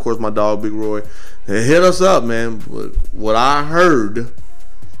Twitter. Of course, my dog Big Roy. Hit us up, man. But what I heard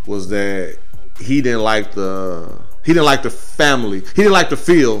was that he didn't like the family. He didn't like the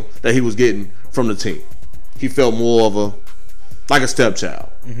feel that he was getting from the team. He felt more of like a stepchild.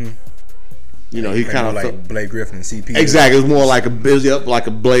 Mm-hmm. You know, he kind of like Blake Griffin and CP. Exactly, it was more like a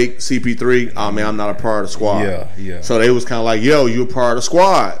Blake CP3. Oh man, I'm not a part of the squad. Yeah. So they was kind of like, yo, you're part of the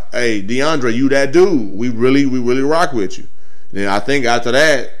squad. Hey, DeAndre, you that dude. We really rock with you. And then I think after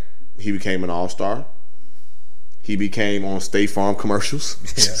that, he became an all-star. he became on State Farm commercials.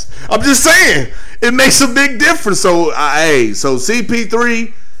 Yeah. I'm just saying, it makes a big difference. So, so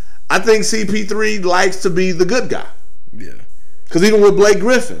CP3, I think CP3 likes to be the good guy. Yeah. Because even with Blake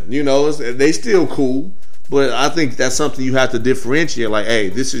Griffin, they still cool. But I think that's something you have to differentiate. Like, hey,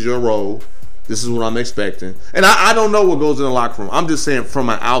 this is your role. This is what I'm expecting. And I don't know what goes in the locker room. I'm just saying from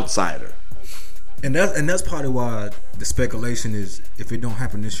an outsider. And that's probably why the speculation is, if it don't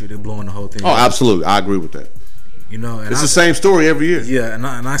happen this year, they're blowing the whole thing. Oh, absolutely. I agree with that. And it's the same story every year. Yeah, and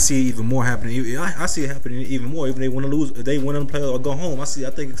I see even more happening. I see it happening even more. Even if they want to lose, if they win and play or go home, I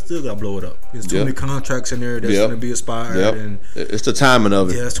think it's still gonna blow it up. There's too many contracts in there that's gonna be expired, and it's the timing of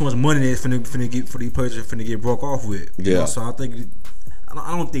it. Yeah, it's too much money that's finna get for these players finna get broke off with. So I think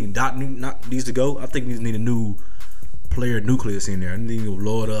I don't think Doc needs to go. I think we need a new player nucleus in there. I need to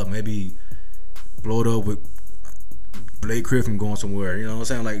blow it up. Maybe blow it up with Blake Griffin going somewhere, you know what I'm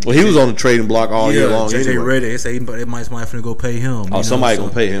saying? Like, well, he was on the trading block all year long. JJ Redick, they say they might finna go pay him. Oh, somebody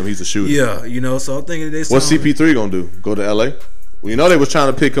gonna pay him. He's a shooter. Yeah, so I'm thinking what's CP3 gonna do? Go to LA? Well, they was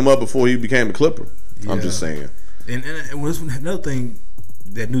trying to pick him up before he became a Clipper. Yeah. I'm just saying. And another thing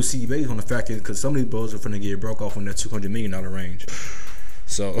that new CBA is gonna factor in, because some of these boys are finna get broke off in that $200 million range.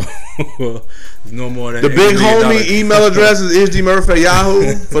 So, no more than the big homie email address is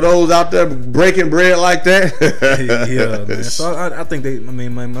isdmurphy@yahoo for those out there breaking bread like that. Yeah, man. So I think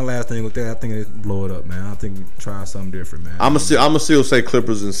my last thing with that, I think they blow it up, man. I think we try something different, man. I'm gonna still say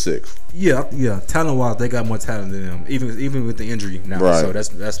Clippers in 6. Yeah. Talent wise, they got more talent than them, even with the injury now. Right. So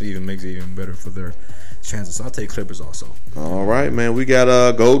that's even makes it even better for their chances. So I'll take Clippers also. All right, man. We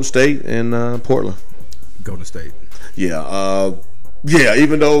got Golden State and Portland. Golden State. Yeah. Yeah,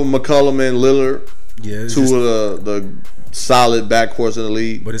 even though McCollum and Lillard, two of the solid backcourts in the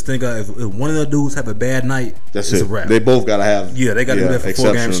league. But it's think if one of the dudes have a bad night, it's a wrap. They both got to have. Yeah, they got to do that for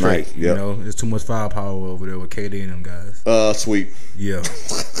 4 games straight. Yep. There's too much firepower over there with KD and them guys. Sweet. Yeah.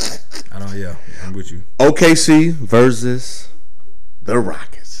 I'm with you. OKC versus the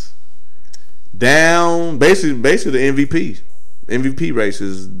Rockets. Down, basically the MVP race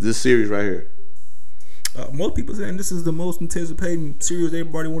is this series right here. Most people saying this is the most anticipated series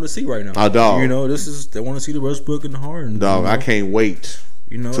everybody want to see right now. Dog. They want to see the Westbrook and the Harden. Dog, I can't wait.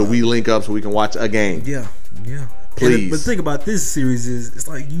 Till we link up so we can watch a game. Yeah. Please. But the thing about this series is, it's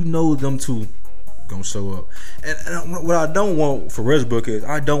like them two gonna show up. And what I don't want for Westbrook is,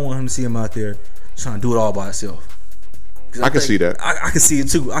 I don't want him to see him out there trying to do it all by himself. I can see that. I can see it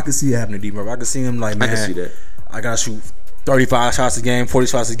too. I can see it happening to D-Murphy. I can see him like, man, I can see that. I gotta shoot 35 shots a game, 40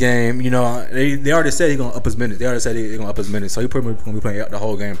 shots a game. They already said he's gonna up his minutes. So he pretty much gonna be playing the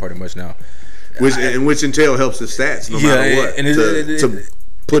whole game pretty much now. Which entail helps his stats no matter what. And to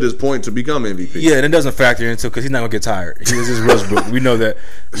put his point to become MVP. Yeah, and it doesn't factor into, because he's not gonna get tired. He is just Westbrook. We know that.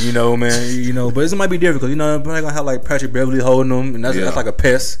 Man. But it might be difficult. They're gonna have like Patrick Beverly holding him, and that's like a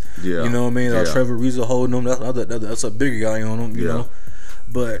pest. Yeah. You know what I mean? Or Trevor Ariza holding him. That's a bigger guy on him. You know,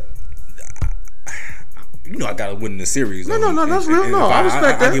 but. I gotta win the series. No, that's real. No, I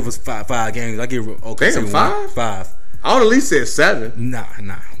respect that. I give us five games. I give OKC 5. I would at least say 7. Nah,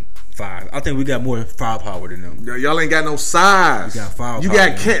 5. I think we got more firepower than them. Y'all ain't got no size. We got firepower. You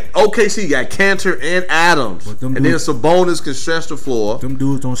got OKC. You got Cantor and Adams, and then Sabonis can stretch the floor. Them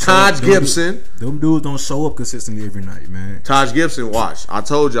dudes don't. Taj Gibson. Them dudes don't show up consistently every night, man. Taj Gibson, watch. I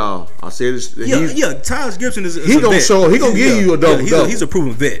told y'all. I said this. Taj Gibson is. He gonna show. He gonna give you a double. He's a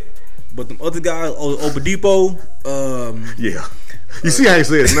proven vet. But them other guys, Oladipo, you see how he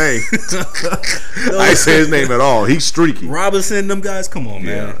say his name? I ain't say his name at all. He's streaky. Robinson, them guys, come on,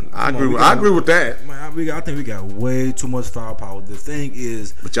 man. I agree with that. Man, I think we got way too much firepower. The thing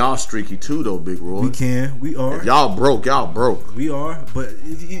is, but y'all streaky too, though, Big Roy. We are. If y'all broke. We are. But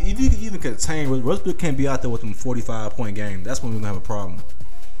if you even contain, Westbrook can't be out there with them 45-point game. That's when we're gonna have a problem.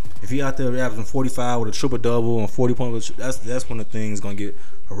 If he out there averaging 45 with a triple double and 40 points, that's when the thing's gonna get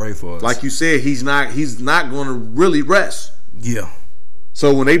hooray for us. Like you said, he's not gonna really rest. Yeah.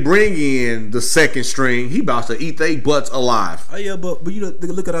 So when they bring in the second string, he about to eat they butts alive. Oh yeah, but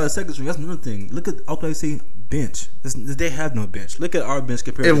look at our second string. That's another thing. Look at OKC bench. They have no bench. Look at our bench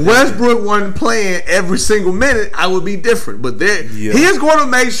compared. If Westbrook wasn't playing every single minute, I would be different. But he is going to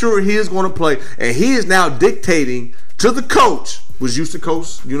make sure he is going to play, and he is now dictating to the coach. Was used to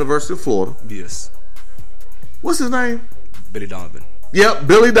coach University of Florida. Yes. What's his name? Billy Donovan. Yep,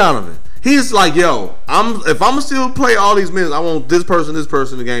 Billy Donovan. He's like, if I'm gonna still play all these minutes, I want this person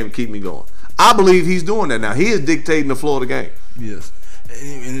in the game to keep me going. I believe he's doing that now. He is dictating the flow of the game. Yes.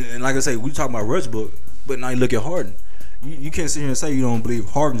 And like I say, we talk about Westbrook, but now you look at Harden. You can't sit here and say you don't believe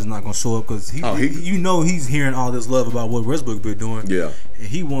Harden's not going to show up, because he's hearing all this love about what Westbrook been doing. Yeah. And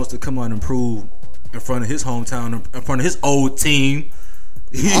he wants to come out and prove in front of his hometown, in front of his old team.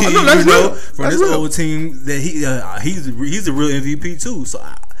 That's real. From his old team, that he's a real MVP too. So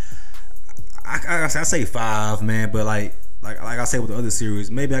I say 5, man. But like I say with the other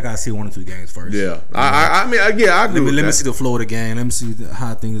series, maybe I gotta see 1 or 2 games first. Yeah, I mean, I agree. Let me see the flow of the game. Let me see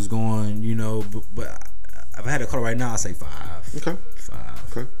how things going. But if I had to call right now, I say 5. Okay,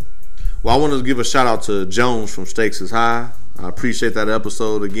 5. Okay. Well, I want to give a shout out to Jones from Stakes is High. I appreciate that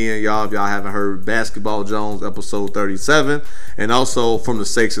episode again, y'all. If y'all haven't heard Basketball Jones episode 37, and also from the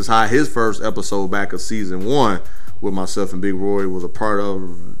Stakes is High, his first episode back of season 1 with myself and Big Roy was a part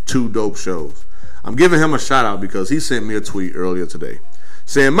of 2 dope shows. I'm giving him a shout out because he sent me a tweet earlier today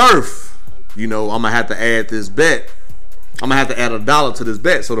saying, Murph, I'm gonna have to add this bet. I'm gonna have to add $1 to this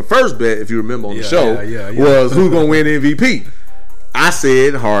bet. So the first bet, if you remember on the show, was who's gonna win MVP. I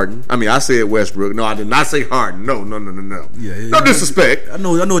said Harden. I said Westbrook. No, I did not say Harden. No. No disrespect. I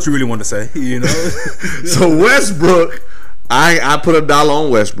know what you really want to say. So Westbrook, I put $1 on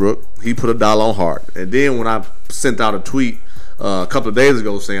Westbrook. He put $1 on Harden. And then when I sent out a tweet a couple of days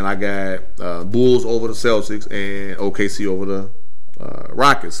ago saying I got Bulls over the Celtics and OKC over the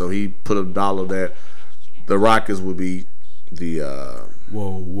Rockets, so he put $1 that the Rockets would be the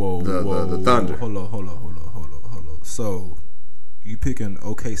the Thunder. Hold on. So you picking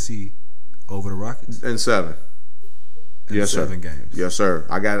OKC over the Rockets? In 7. Yes, 7 games. Yes, sir.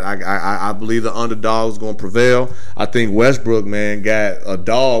 I believe the underdog is going to prevail. I think Westbrook, man, got a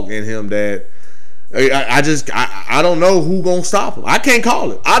dog in him that I don't know who's going to stop him. I can't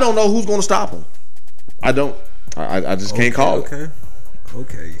call it. I don't know who's going to stop him. I don't. I just can't call it.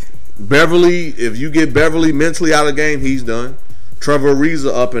 Okay. Beverly, if you get Beverly mentally out of the game, he's done. Trevor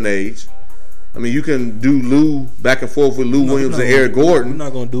Ariza up in age. You can do Lou back and forth with Lou Williams and Eric Gordon. We're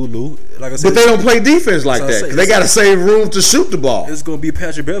not going to do Lou. Like I said, but they don't play defense like that. They got to save room to shoot the ball. It's going to be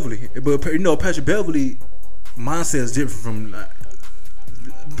Patrick Beverly. But, Patrick Beverly mindset is different from,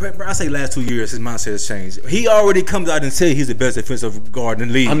 I say last 2 years, his mindset has changed. He already comes out and says he's the best defensive guard in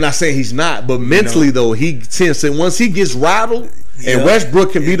the league. I'm not saying he's not, but mentally, though, he tends to, once he gets rattled, and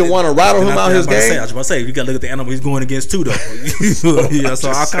Westbrook can be the one to rattle him out his game. I was about to say, you got to look at the animal he's going against too, though. So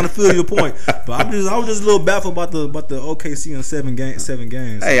I kind of feel your point, but I was just a little baffled about the OKC in 7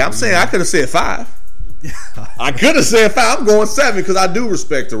 games. Hey, I'm saying I could have said 5. I could have said 5. I'm going 7 because I do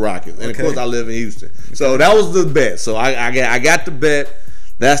respect the Rockets, and of course I live in Houston. So that was the bet. So I got the bet.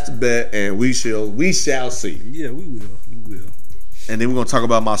 That's the bet, and we shall see. Yeah, we will. And then we're gonna talk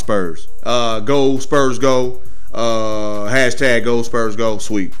about my Spurs. Go Spurs, go. Hashtag go Spurs, go.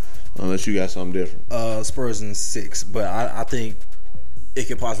 Sweep. Unless you got something different. Spurs in 6, but I think it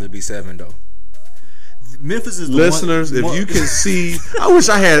could possibly be 7 though. Memphis is the listeners. If you can see, I wish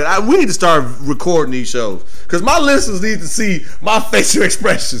I had. We need to start recording these shows because my listeners need to see my facial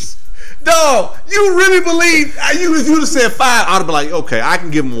expressions. Dog, you really believe if you would have said 5, I'd have been like, okay, I can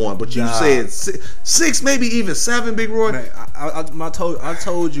give him 1. But you said 6, maybe even 7, Big Roy. Man, I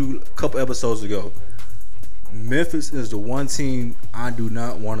told you a couple episodes ago. Memphis is the one team I do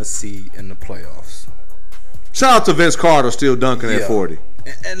not want to see in the playoffs. Shout out to Vince Carter still dunking at 40.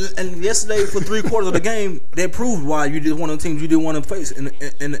 And yesterday for 3/4 of the game, they proved why you did one of the teams you didn't want to face in the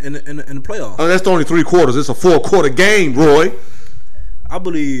playoffs. Oh, that's only 3/4. It's a 4-quarter game, Roy. I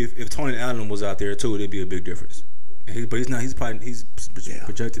believe if Tony Allen was out there too, it'd be a big difference. But he's not. He's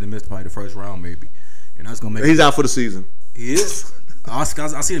projected to miss probably the first round, maybe. And that's gonna make. He's out for the season. He is. I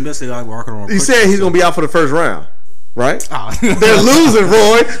see him yesterday working on. He said he's gonna be out for the first round, right? They're losing,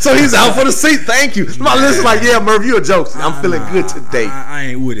 Roy. So he's out for the season. Thank you. My listeners like, yeah, Murph, you a joke. I'm feeling good today. I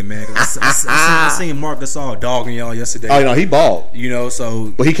ain't with it, man. I seen Marc Gasol dogging y'all yesterday. Oh, he balled.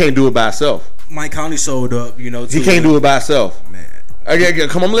 So. But he can't do it by himself. Mike Conley showed up. Too. He can't do it by himself, man. Okay,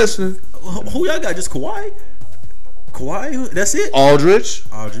 come on, I'm listening. Who y'all got? Just Kawhi? That's it? Aldridge.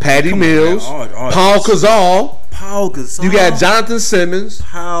 Patty Mills. Paul Gasol. You got Jonathan Simmons.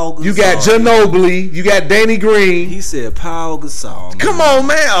 Paul Gasol. You got Ginobili. You got Danny Green. He said Paul Gasol. Come on,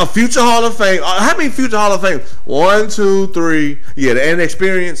 man. A future Hall of Fame. How many future Hall of Fame? 1, 2, 3. Yeah, the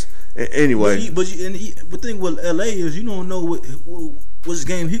inexperience. Anyway. But the thing with LA is you don't know which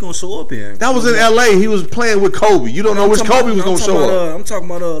game he gonna show up in. That was in LA. He was playing with Kobe. You don't know which Kobe was gonna show up. I'm talking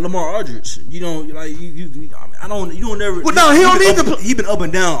about Lamar Aldridge. You don't like you. I don't. You don't never. Well, no, he don't need to. He been up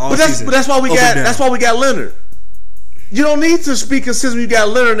and down all season. But that's why we got. That's why we got Leonard. You don't need to speak consistently. You got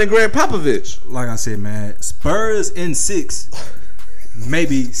Leonard and Greg Popovich. Like I said, man, Spurs in 6,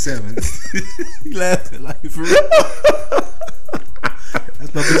 maybe 7. You laughing like for real?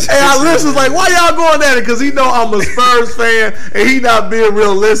 Alice was like, why y'all going at it? Because he know I'm a Spurs fan and he not being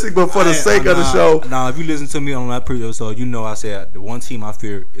realistic, but for the sake of the show. Nah, if you listen to me on that previous episode, you know I said the one team I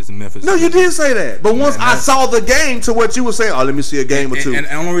fear is the Memphis. No, you did say that. But once I saw the game to what you were saying, let me see a game or two. And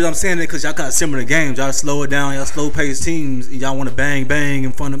the only reason I'm saying it because y'all got similar games. Y'all slow it down. Y'all slow paced teams. And y'all want to bang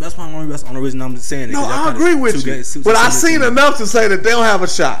in front of them. That's the only reason I'm saying it. No, I agree with you. But I seen enough to say that they don't have a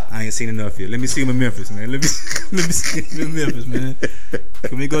shot. I ain't seen enough yet. Let me see them in Memphis, man. Let me see them in Memphis, man.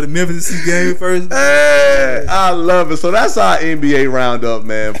 Can we go to Memphis and see game first? Hey, I love it. So that's our NBA roundup,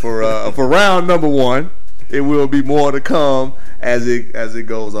 man. For round number 1, it will be more to come as it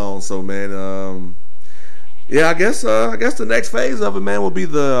goes on. So, man, yeah, I guess the next phase of it, man, will be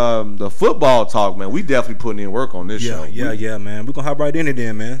the football talk, man. We definitely putting in work on this show. Yeah, man. We're gonna hop right in it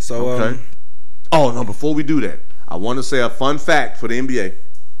then, man. So, okay. No, before we do that, I want to say a fun fact for the NBA.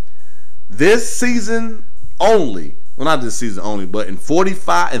 This season only, well, not this season only, but in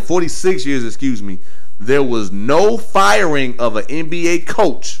 46 years, there was no firing of an NBA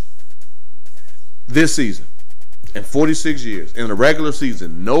coach this season. In 46 years, in the regular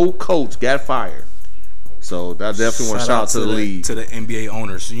season, no coach got fired. So that definitely want to shout out to the league, to the NBA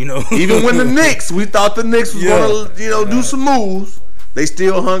owners. You know, even when the Knicks, we thought the Knicks was going to, do some moves. They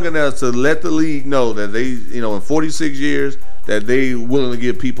still hung in there to let the league know that they, in 46 years, that they willing to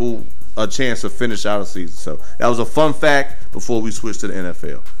give people a chance to finish out a season. So that was a fun fact before we switched to the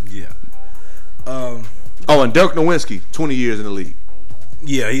NFL. Yeah. And Dirk Nowitzki, 20 years in the league.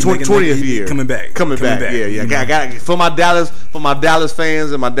 Yeah, he's 20th year coming back. Yeah. I got for my Dallas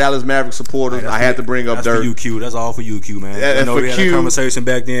fans and my Dallas Maverick supporters. I had to bring up Dirk. For you, Q. That's all for you, Q, man. I know we had a conversation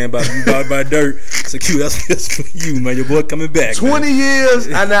back then about Dirk. So Q, that's for you, man. Your boy coming back. 20 years.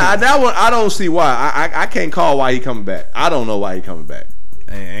 And that one, I don't see why. I can't call why he coming back. I don't know why he coming back.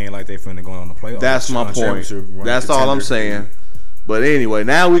 Ain't like they finna go on the playoffs. That's my point. That's all I'm saying. But anyway,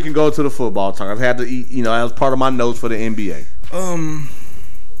 now we can go to the football talk. I've had to eat. That was part of my notes for the NBA.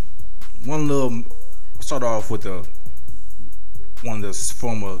 Start off with one of the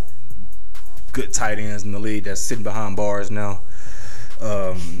former good tight ends in the league that's sitting behind bars now.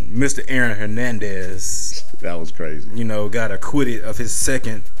 Mr. Aaron Hernandez. That was crazy. Got acquitted of his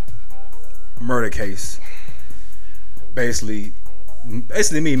second murder case. Basically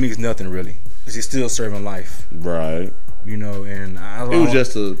means nothing really, because he's still serving life. Right. And it was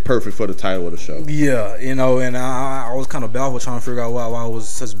just perfect for the title of the show. Yeah, and I was kind of baffled trying to figure out why it was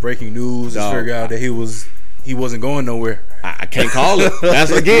such breaking news. To figure out that he wasn't going nowhere. I can't call it.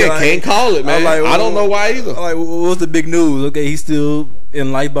 That's can't call it, man. I don't know why either. What's the big news? Okay, he's still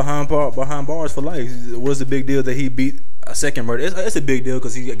in life behind bars for life. What's the big deal that he beat a second murder? It's a big deal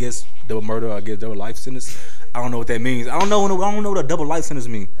because I guess double murder. I guess double life sentence. I don't know what that means. I don't know what a double life sentence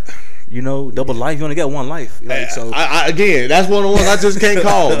means. Double life, you only got one life. Again, that's one of the ones I just can't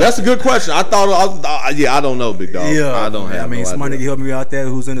call. That's a good question. I don't know, big dog. Yeah, I don't have. Somebody can help me out there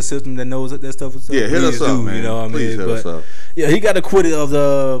who's in the system that knows that stuff. Yeah, hit us up, man. Please hit us up. Yeah, he got acquitted of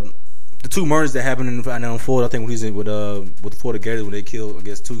the 2 murders that happened in Florida. I think when he's with the Florida Gators when they killed, I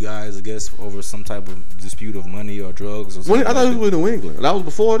guess, 2 guys, over some type of dispute of money or drugs or something. I thought he was with New England. That was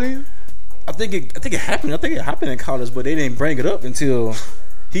before then. I think it happened. I think it happened in college, but they didn't bring it up until.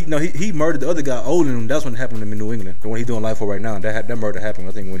 He murdered the other guy older than him. That's when it happened to him in New England. The one he's doing life for right now. That murder happened,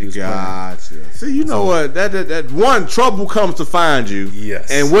 I think, when he was. Gotcha. See, you know what? That one, trouble comes to find you. Yes.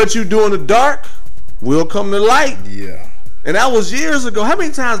 And what you do in the dark will come to light. Yeah. And that was years ago. How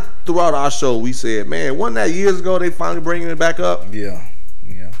many times throughout our show we said, "Man, wasn't that years ago? They finally bringing it back up." Yeah.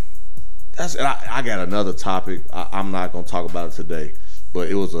 I got another topic. I'm not gonna talk about it today, but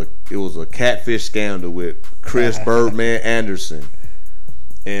it was a catfish scandal with Chris Birdman Anderson.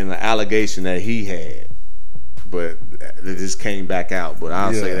 And the allegation that he had, but it just came back out. But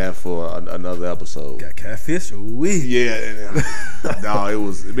I'll say that for another episode. Got catfish? Ooh-wee. Yeah. No, it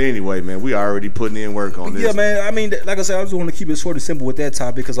was. Anyway, man, we already putting in work on this. Yeah, man. Like I said, I just want to keep it short and simple with that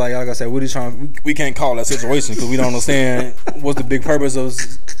topic because, like I said, we can't call that situation because we don't understand what's the big purpose of.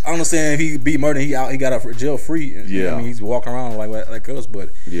 I understand if he beat murder, he got out jail free. Yeah. He's walking around like us, but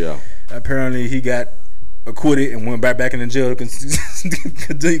apparently he got acquitted and went back in the jail to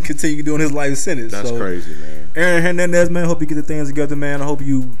continue doing his life sentence. That's crazy, man. Aaron Hernandez, man, I hope you get the things together, man. I hope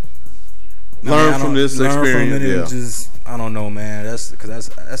you learn from this experience. Just, I don't know, man.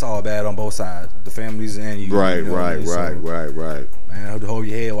 That's all bad on both sides, the families and you. Right. Man, I hope to hold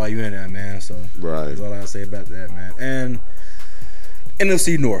your head while you're in that, man. So that's all I say about that, man. And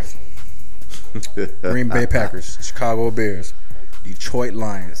NFC North, Green Bay Packers, Chicago Bears, Detroit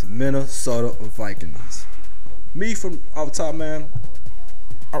Lions, Minnesota Vikings. Me from off the top, man,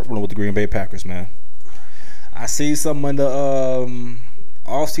 I'm rolling with the Green Bay Packers, man. I see some in the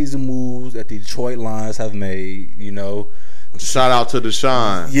off-season moves that the Detroit Lions have made. You know, shout out to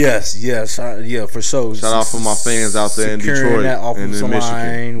Deshaun. Yes, for sure. Shout out for my fans out there in Detroit that offensive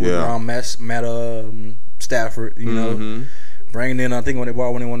line with Matt Stafford. You know, bringing in, I think when they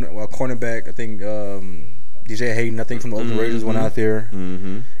won a cornerback, I think DJ Hayden, I think from the Oakland Raiders went out there.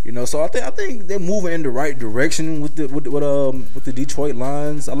 You know, so I think they're moving in the right direction with the Detroit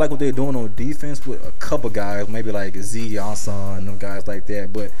Lions. I like what they're doing on defense with a couple guys, maybe like Z Ansah and guys like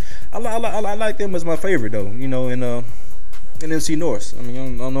that. But I like them as my favorite though. You know, in NFC North. I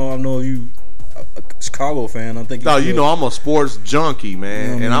mean, I know you a Chicago fan. I think you know I'm a sports junkie,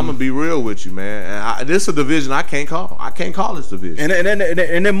 man, and I'm gonna be real with you, man. This is a division I can't call. I can't call this division. And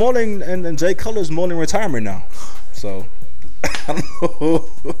then Mourning and Jay Cutler's mourning retirement now, so I don't know.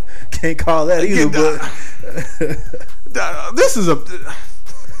 Can't call that either. But this is a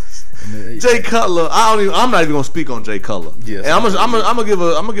Jay Cutler. I'm not even gonna speak on Jay Cutler. Yes, and I'm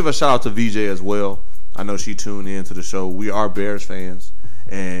gonna give a shout out to VJ as well. I know she tuned in to the show. We are Bears fans.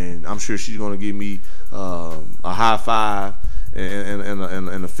 And I'm sure she's going to give me a high five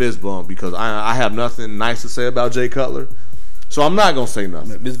and a fist bump because I have nothing nice to say about Jay Cutler. So I'm not going to say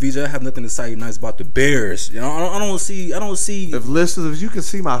nothing. Miss VJ, I have nothing to say nice about the Bears. You know, I don't see. If listeners, you can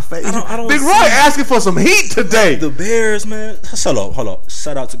see my face. I don't Big Roy asking for some heat today. The Bears, man. Hold up.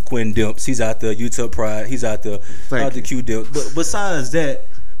 Shout out to Quinn Dimps. He's out there. Utah Pride. He's out there. Shout out to Q Dimps. But besides that,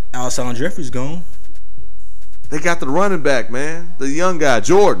 Alshon Jeffrey's gone. They got the running back, man. The young guy,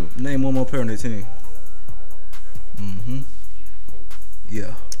 Jordan. Name one more player on their team.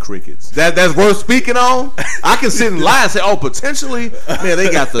 Yeah. Crickets. That's worth speaking on. I can sit and lie and say, potentially, man, they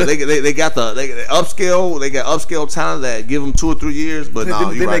got the upscale talent that give them 2 or 3 years. But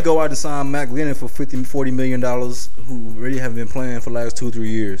then they go out and sign Matt Glennon for $40 million, who really haven't been playing for the last 2 or 3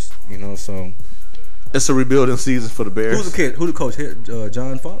 years. You know, so it's a rebuilding season for the Bears. Who's the kid? Who the coach?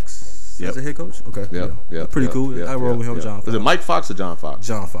 John Fox. As a head coach? Okay. Yeah. Pretty cool. I roll with him, John Fox. Was it Mike Fox or John Fox?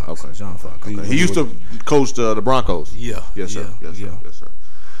 John Fox. Okay. John Fox. Okay. He used to coach the Broncos. Yeah. Yes, sir. Yes, sir.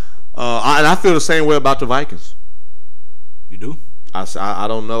 And I feel the same way about the Vikings. You do? I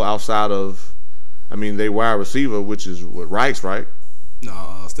don't know outside of, they wide receiver, which is Rice, right? No,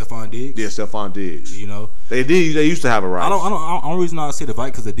 Stephon Diggs. Yeah, Stephon Diggs. You know they used to have a Rice. Only reason I say the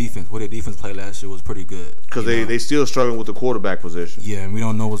Vikings, the defense, what their defense played last year was pretty good. Because they still struggling with the quarterback position. Yeah, and we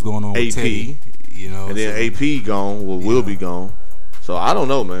don't know what's going on with Teddy. You know, and then AP gone, will be gone. So I don't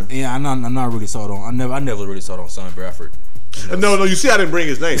know, man. Yeah, I'm not really sold on. I never really sold on Son Bradford. You know? No. You see, I didn't bring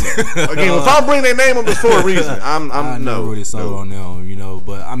his name up. Again, if I bring their name up, it's for a reason. I never really sold on them. You know,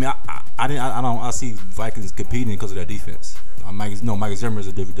 but I see Vikings competing because of their defense. Mike Zimmer is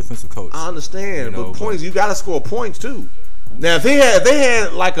a defensive coach. I understand, but points, you got to score points too. Now, if they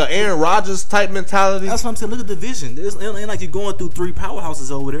had like an Aaron Rodgers type mentality, that's what I'm saying. Look at the division. It ain't like you're going through 3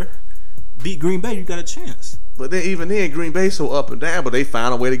 powerhouses over there. Beat Green Bay, you got a chance. But then even then, Green Bay so up and down, but they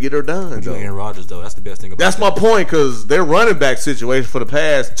found a way to get her done. Aaron Rodgers, though, that's the best thing about That's my point, because their running back situation for the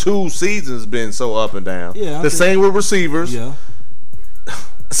past 2 seasons been so up and down. Yeah, same with receivers. Yeah.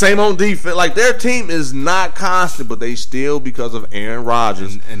 Same on defense. Like, their team is not constant, but they still, because of Aaron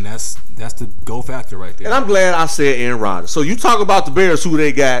Rodgers. And that's the go factor right there. And I'm glad I said Aaron Rodgers. So you talk about the Bears, who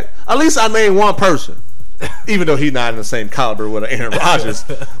they got. At least I named one person. Even though he's not in the same caliber with Aaron Rodgers.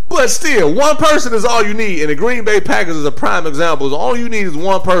 But still, one person is all you need. And the Green Bay Packers is a prime example. All you need is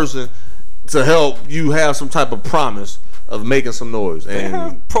one person to help you have some type of promise of making some noise. And they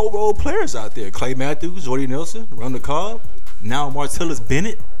have Pro Bowl players out there. Clay Matthews, Jordy Nelson, Run the Cobb. Now Martellus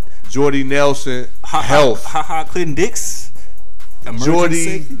Bennett, Jordy Nelson, health. Clinton Dix,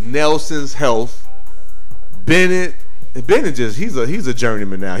 Jordy Nelson's health. Bennett just he's a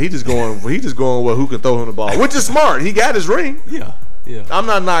journeyman now. He's just going with who can throw him the ball, which is smart. He got his ring. Yeah. I'm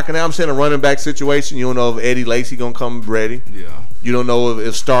not knocking that. I'm saying a running back situation. You don't know if Eddie Lacy gonna come ready. Yeah. You don't know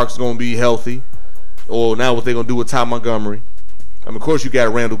if Stark's gonna be healthy, or now what they're gonna do with Ty Montgomery. Of course you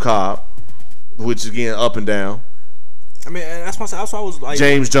got Randall Cobb, which is again up and down. That's why I was like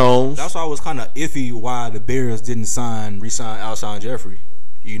James Jones. That's why I was kind of iffy why the Bears didn't re-sign Alshon Jeffrey.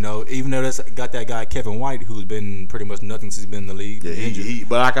 You know, even though that's got that guy Kevin White, who's been pretty much nothing since he's been in the league. Yeah,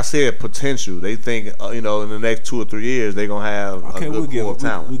 but like I said, potential. They think in the next 2 or 3 years they're gonna have a good pool of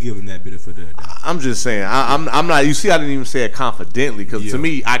talent. We'll give him that bit for that. I'm just saying. I'm not. You see, I didn't even say it confidently because to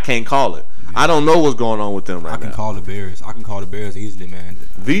me, I can't call it. I don't know what's going on with them right now. I can call the Bears easily, man.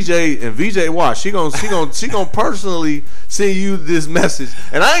 VJ watch. She gonna personally send you this message,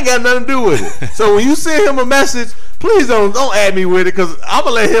 and I ain't got nothing to do with it. So when you send him a message, please don't add me with it, because I'm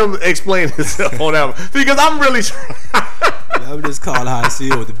gonna let him explain himself on that one, because I'm really trying. I'm just calling how I see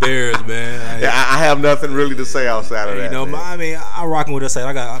it with the Bears, man. I have nothing really to say outside of that. You know, I mean, I'm rocking with us.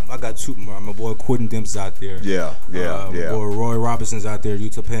 I got two. My boy Quentin Dempsey's out there. Yeah. My boy Roy Robinson's out there.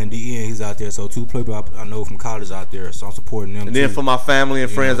 Utah Penn DN, he's out there. So two players I know from college out there. So I'm supporting them. And then for my family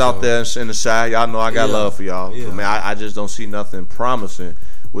and friends out there in the Chi, y'all know I got love for y'all. Yeah. Man, I just don't see nothing promising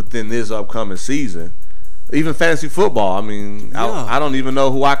within this upcoming season. Even fantasy football, I mean, I don't even know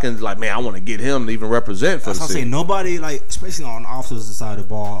who I can, like, man, I want to get him to even represent for the season. Nobody, like, especially on the opposite side of the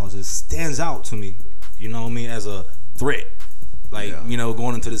ball, just stands out to me, you know what I mean, as a threat. Like, you know,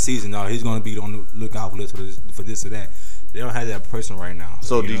 going into the season, he's going to be on the lookout for this or that. They don't have that person right now.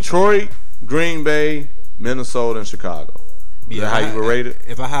 So Detroit, Green Bay, Minnesota, and Chicago. Is that how you would rate it?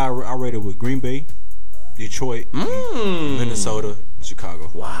 If I rate it with Green Bay, Detroit, Minnesota,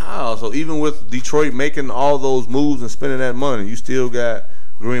 Chicago. Wow. So even with Detroit making all those moves and spending that money, you still got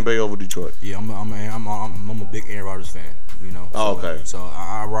Green Bay over Detroit. Yeah, I'm a big Aaron Rodgers fan. You know. Okay. So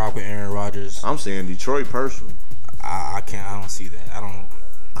I rock with Aaron Rodgers. I'm saying Detroit personally. I don't see that.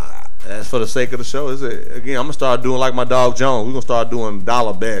 That's for the sake of the show. Again, I'm gonna start doing like my dog Jones. We're gonna start doing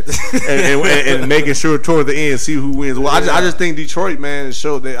dollar bets and making sure toward the end see who wins. Well, I just think Detroit, man, I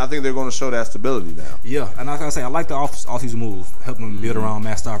think they're gonna show that stability now. Yeah, and like I say, I like the off-season moves, helping him build around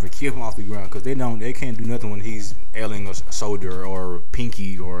Matt Stafford, keep him off the ground because they can't do nothing when he's ailing a shoulder or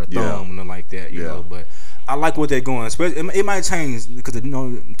pinky or a thumb or nothing like that. You know, but I like what they're going. It might change because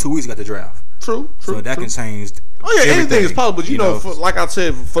 2 weeks got the draft. True. So that can change. Oh yeah, anything is possible. But you know, like I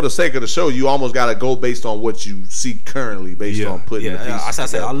said, for the sake of the show, you almost got to go based on what you see currently, based on putting the pieces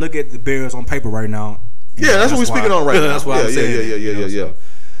together. I look at the Bears on paper right now. Yeah, that's what we're speaking on right now. That's what I'm saying. Yeah.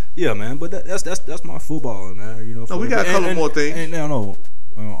 Yeah, man. But that's my football, man. You know. No, we got a couple more things. No.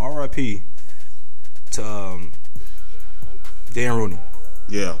 R.I.P. to Dan Rooney.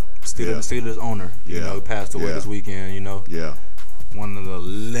 Yeah. Steelers owner. You know, he passed away this weekend. You know. Yeah. One of the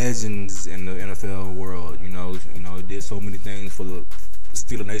legends in the NFL world, you know, he did so many things for the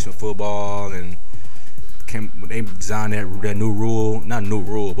Steeler Nation football, and they designed that new rule, not new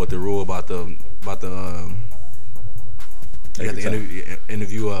rule, but the rule about the you have to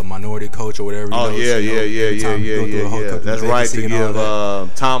interview a minority coach or whatever. Yeah. That's right, to give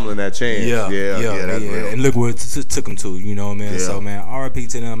Tomlin that chance. Yeah. And look where it took him to, you know what I mean? Yeah. So, man, RIP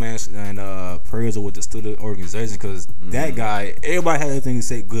to them, man, and prayers are with the Steelers organization because that guy, everybody had everything to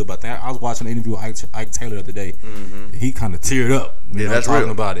say good about that. I was watching an interview with Ike Taylor the other day. He kind of teared up, that's talking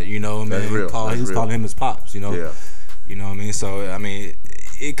real. about it, you know what I mean? He was calling him his pops, you know? Yeah. You know what I mean? So, I mean,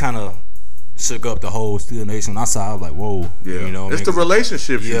 it kind of shook up the whole Steelers Nation. I saw, I was like, whoa. Yeah. You know it's the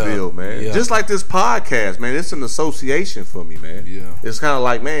relationships you build, man. Yeah. Just like this podcast, man. It's an association for me, man. Yeah. It's kind of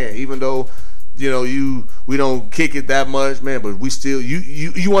like, man, even though, you know, we don't kick it that much, man, but we still,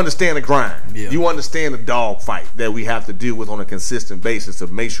 you understand the grind. Yeah. You understand the dog fight that we have to deal with on a consistent basis to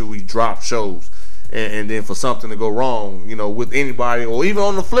make sure we drop shows. And then for something to go wrong, you know, with anybody, or even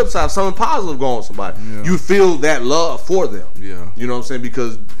on the flip side, something positive going on somebody, you feel that love for them. Yeah. You know what I'm saying?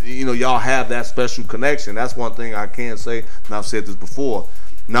 Because, you know, y'all have that special connection. That's one thing I can say, and I've said this before.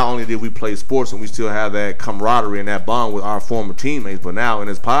 Not only did we play sports and we still have that camaraderie and that bond with our former teammates, but now in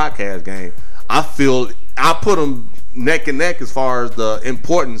this podcast game, I feel I put them neck and neck as far as the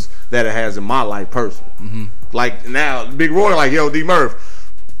importance that it has in my life personally. Like now, Big Roy, like, yo, D Murph,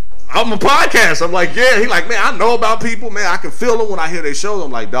 I'm a podcast. I'm like, yeah. He like, man, I know about people, man. I can feel them when I hear their shows.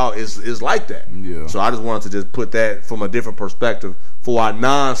 I'm like, dog, it's like that. Yeah. So I just wanted to just put that from a different perspective for our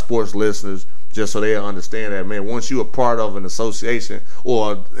non-sports listeners, just so they understand that, man, once you're a part of an association,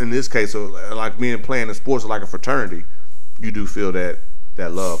 or in this case, like me and playing in sports like a fraternity, you do feel that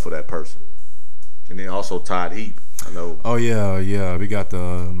love for that person. And then also Todd Heap, I know. Oh yeah. We got the.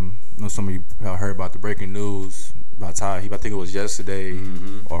 I know some of you heard about the breaking news about Todd Heap. I think it was yesterday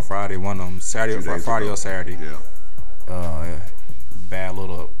or Friday. One of them, Friday or Saturday. Yeah. Bad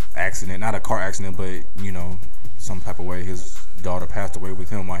little accident, not a car accident, but you know, some type of way. His daughter passed away with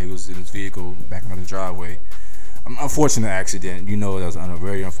him while he was in his vehicle back on the driveway. Unfortunate accident. You know, that was a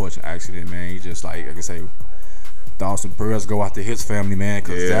very unfortunate accident, man. He just like I say, thoughts and prayers go out to his family, man,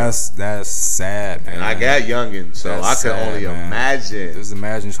 because that's sad, man. And I got youngins, so that's I can only imagine. Just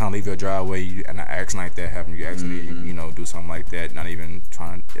imagine trying to leave your driveway and an accident like that happen. You actually, you know, do something like that. Not even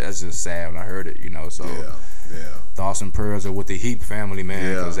trying. That's just sad when I heard it, you know. So thoughts and prayers are with the Heap family,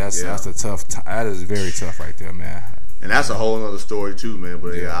 man, because that's a tough. That is very tough right there, man. And that's a whole other story too, man.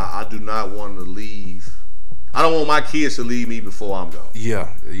 But I do not want to leave. I don't want my kids to leave me before I'm gone.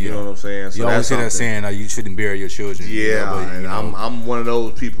 Yeah. You know what I'm saying? So you always hear that saying, you shouldn't bury your children. Yeah, you know, but, and I'm one of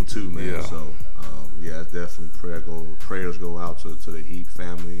those people too, man. Yeah. So, definitely prayers go out to the Heap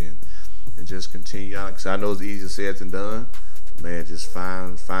family, and and just continue on. Because I know it's easier said than done. But man, just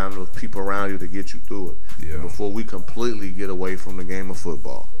find those people around you to get you through it. Yeah. Before we completely get away from the game of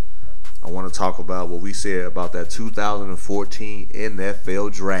football, I want to talk about what we said about that 2014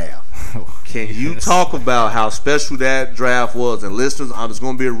 NFL draft. Can you talk about how special that draft was? And listeners, there's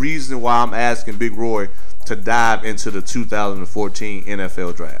going to be a reason why I'm asking Big Roy to dive into the 2014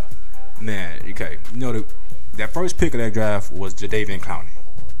 NFL draft. Man, okay. You know, that first pick of that draft was Jadeveon Clowney.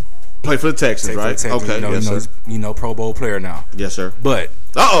 Play for the Texans, right? Okay, yes, sir. Pro Bowl player now. Yes, sir. But,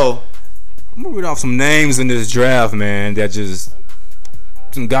 I'm going to read off some names in this draft, man, that just...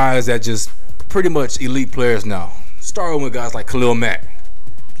 Some guys that just pretty much elite players now. Starting with guys like Khalil Mack.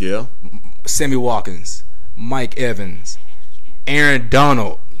 Yeah. Sammy Watkins. Mike Evans. Aaron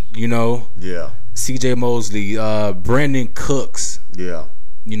Donald, Yeah. CJ Mosley. Brandon Cooks. Yeah.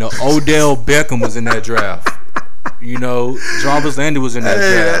 Odell Beckham was in that draft. Jarvis Landry was in that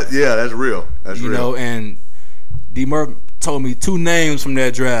draft. That's real. That's real. And D. Murph told me 2 names from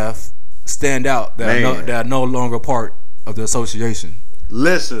that draft stand out that are no longer part of the association.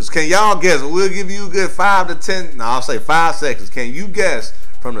 Listeners, can y'all guess? We'll give you a good 5 to 10. No, I'll say 5 seconds. Can you guess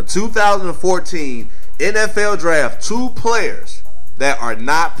from the 2014 NFL draft 2 players that are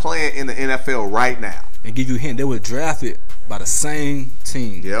not playing in the NFL right now? And give you a hint, they were drafted by the same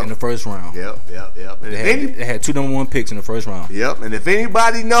team in the first round. Yep. And they had 2 number 1 picks in the first round. Yep. And if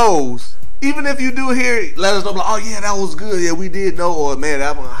anybody knows, even if you do hear it, let us know. Like, oh yeah, that was good. Yeah, we did know. Or man,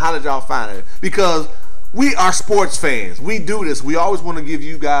 how did y'all find it? Because we are sports fans. We do this. We always want to give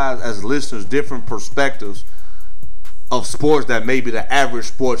you guys, as listeners, different perspectives of sports that maybe the average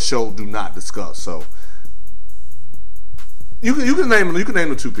sports show do not discuss. So you can name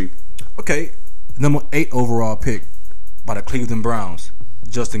the 2 people. Okay, number 8 overall pick by the Cleveland Browns,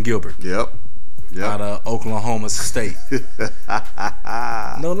 Justin Gilbert. Yep. Out of Oklahoma State.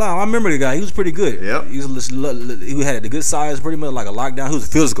 No lie, I remember the guy. He was pretty good. Yep. He had the good size, pretty much like a lockdown. He was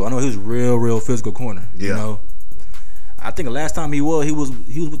physical. I know he was real physical corner. Yeah. I think the last time he was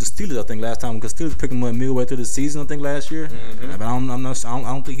with the Steelers. I think last time because Steelers picked him up midway through the season. I think last year. Mm-hmm. But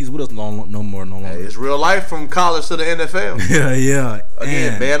I don't think he's with us no more. Hey, it's real life from college to the NFL. yeah.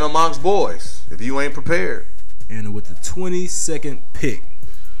 Again, man amongst boys. If you ain't prepared. And with the 22nd pick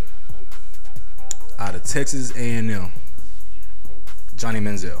out of Texas A&M, Johnny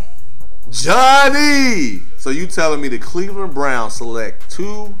Manziel. Johnny! So you telling me the Cleveland Browns select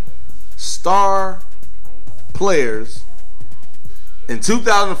 2 star players in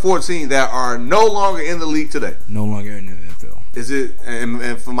 2014 that are no longer in the league today? No longer in the NFL. Is it,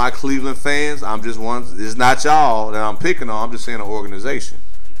 and for my Cleveland fans, it's not y'all that I'm picking on, I'm just saying an organization.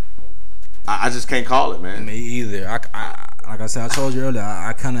 I just can't call it, man. Me either. Like I said, I told you earlier,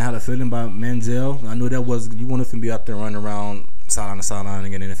 I kind of had a feeling about Manziel. I knew that you wanted him to be out there running around sideline to sideline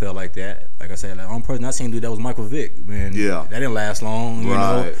and get in the NFL like that. Like I said, the only person I seen do that was Michael Vick. Man, that didn't last long.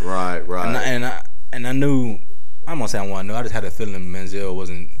 Right. And I knew, I'm gonna say I knew. I just had a feeling Manziel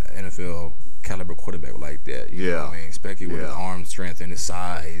wasn't NFL caliber quarterback like that. You know what I mean? Especially with his arm strength and his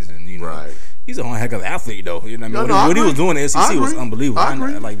size, and he's a heck of an athlete though. You know what I mean? What he was doing in the SEC was unbelievable. I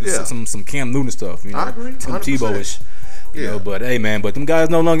agree. Like some Cam Newton stuff. I agree. Tim Tebow-ish. But hey, man, them guys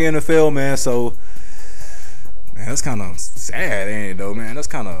no longer in the NFL, man. So, man, that's kind of sad, ain't it, though, man? That's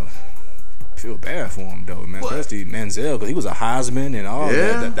kind of feel bad for him, though, man. Especially Manziel, because he was a Heisman and all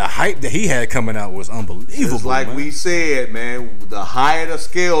that. The hype that he had coming out was unbelievable. It's like we said, man, the higher the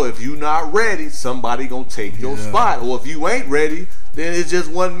scale, if you not ready, somebody gonna take your spot. Or if you ain't ready, then it just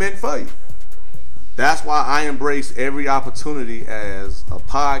wasn't meant for you. That's why I embrace every opportunity as a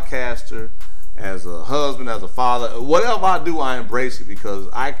podcaster, as a husband, as a father. Whatever I do, I embrace it because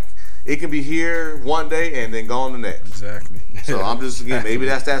it can be here one day and then gone the next. Exactly. So I'm just, again, maybe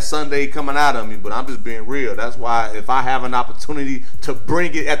that's that Sunday coming out of me, but I'm just being real. That's why if I have an opportunity to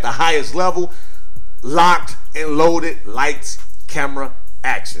bring it at the highest level, locked and loaded, lights, camera,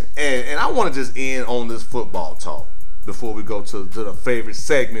 action. And I want to just end on this football talk before we go to the favorite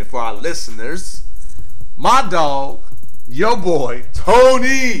segment for our listeners. My dog, your boy,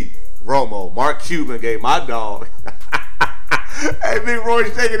 Tony Romo. Mark Cuban gave my dog. Hey, Big Roy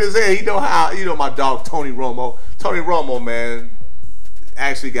shaking his head. He know how. My dog Tony Romo. Tony Romo, man,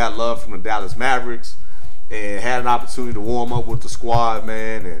 actually got love from the Dallas Mavericks and had an opportunity to warm up with the squad,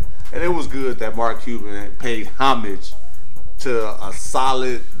 man. And it was good that Mark Cuban paid homage to a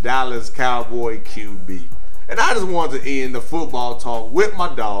solid Dallas Cowboy QB. And I just wanted to end the football talk with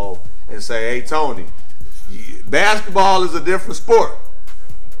my dog and say, hey, Tony, basketball is a different sport.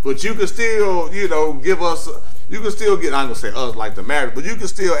 But you can still, give us... You can still get, I'm going to say us like the Mavericks, but you can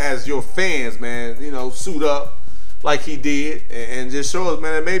still, as your fans, man, suit up, like he did, and just show us,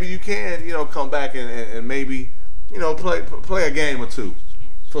 man, that maybe you can, come back and maybe, play a game or two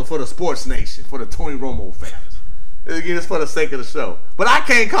for the sports nation, for the Tony Romo fans. Again, it's for the sake of the show. But I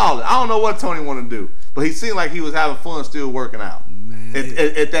can't call it. I don't know what Tony want to do. But he seemed like he was having fun still working out. Man,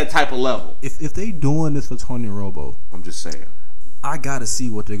 at that type of level. If they doing this for Tony Romo, I'm just saying, I gotta see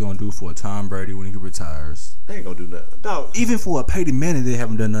what they're gonna do for a Tom Brady when he retires. They ain't gonna do nothing, dog. Even for a Peyton Manning, they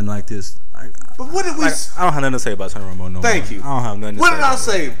haven't done nothing like this. But what did we? I don't have nothing to say about Tony Romo. No, thank you. I don't have nothing to say. What did I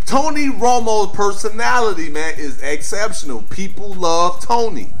say? Tony Romo's personality, man, is exceptional. People love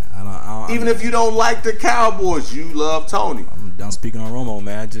Tony. Even if you don't like the Cowboys, you love Tony. I'm done speaking on Romo,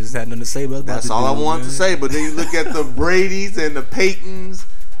 man. I just had nothing to say about that. That's all I wanted to say. But then you look at the Bradys and the Peytons,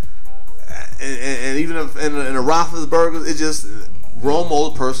 and even in the Roethlisbergers, it's just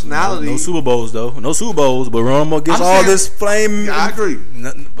Romo's personality. No Super Bowls, though. No Super Bowls, but Romo gets this flame. Yeah, I agree.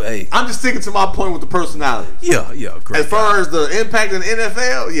 Hey. I'm just sticking to my point with the personality. Yeah, great. As far as the impact in the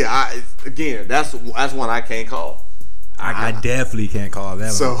NFL, that's one I can't call. I definitely can't call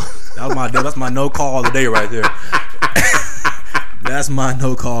that. So that's my no call of the day right there. That's my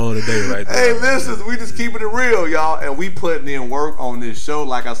no call of the day right there. Hey, listen, we just keeping it real, y'all, and we putting in work on this show.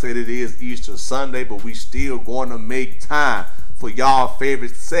 Like I said, it is Easter Sunday, but we still going to make time for y'all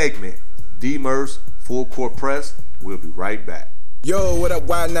favorite segment, D-Murph's Full Court Press. We'll be right back. Yo, what up,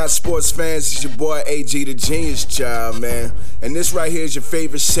 Why Not Sports fans? It's your boy AG, the Genius Child, man. And this right here is your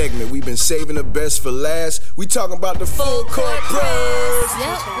favorite segment. We've been saving the best for last. We talking about the Full Court Press.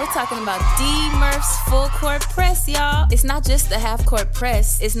 Yep, we're talking about D-Murph's Full Court Press, y'all. It's not just the half court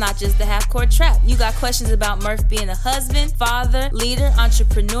press. It's not just the half court trap. You got questions about Murph being a husband, father, leader,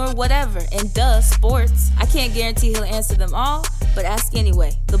 entrepreneur, whatever. And sports. I can't guarantee he'll answer them all, but ask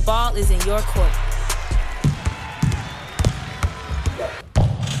anyway. The ball is in your court.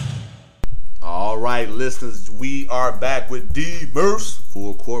 All right, listeners, we are back with D-Murph's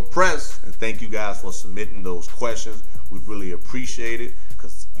Full Court Press. And thank you guys for submitting those questions. We really appreciate it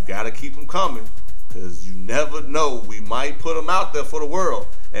because you got to keep them coming because you never know. We might put them out there for the world.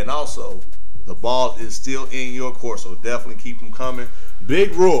 And also, the ball is still in your court, so definitely keep them coming.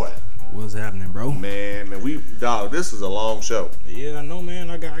 Big Roy. What's happening, bro? Man, this is a long show. Yeah, I know, man.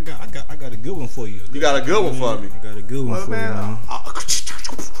 I got a good one for you. You got a good one for me. I got a good one for you, man.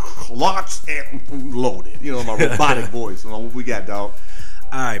 Locked and loaded. My robotic voice. What we got, dog?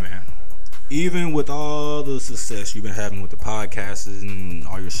 All right, man. Even with all the success you've been having with the podcasts and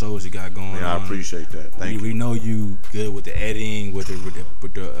all your shows you got going on. I appreciate that. Thank you. We know you good with the editing, with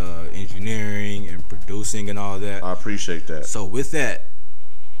the engineering and producing and all that. I appreciate that. So with that,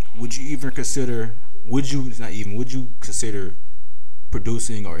 would you consider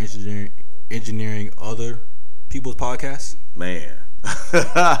producing or engineering other people's podcasts? Man.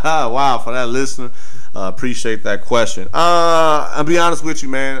 Wow, for that listener, appreciate that question. I'll be honest with you,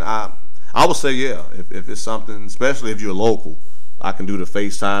 man. I would say yeah. If it's something, especially if you're local, I can do the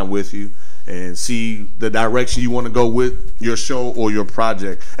FaceTime with you and see the direction you want to go with your show or your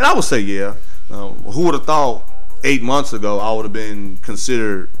project. And I would say yeah. Who would have thought 8 months ago I would have been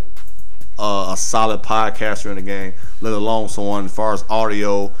considered a solid podcaster in the game, let alone someone as far as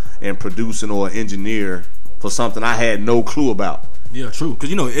audio and producing or engineer for something I had no clue about. Yeah, true.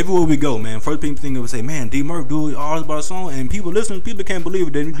 Because, everywhere we go, man, first thing they would say, man, D-Murph do all about a song. And people can't believe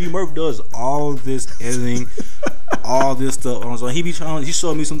it that D-Murph does all this editing, all this stuff on his own. He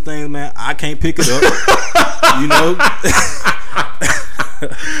showed me some things, man, I can't pick it up.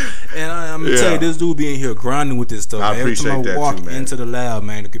 And I'm going to tell you, this dude be in here grinding with this stuff. Every time I walk into the lab,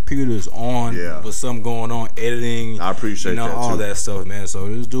 man, the computer is on with something going on, editing. I appreciate that, all that stuff, man. So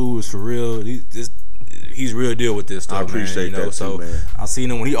this dude is for real. He's real deal with this stuff. I appreciate that too, man. I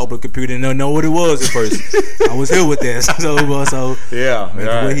seen him when he opened the computer and didn't know what it was at first. I was here with that. So yeah, man,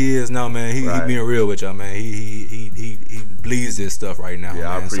 the way he is now, man, he being real with y'all, man. He bleeds this stuff right now. Yeah,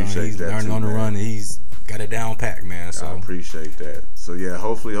 man. I appreciate that. He's learning on the run. And he's got it down packed, man. So I appreciate that. So yeah,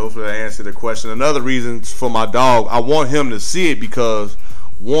 hopefully I answered the question. Another reason for my dog, I want him to see it because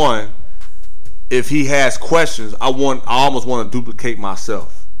one, if he has questions, I almost want to duplicate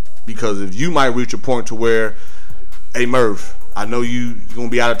myself. Because if you might reach a point to where, hey Murph, I know you're going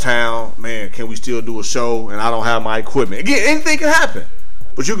to be out of town. Man, can we still do a show? And I don't have my equipment. Again, anything can happen.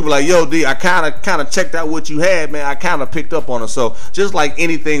 But you can be like, yo, D, I kind of checked out what you had, man. I kind of picked up on it. So just like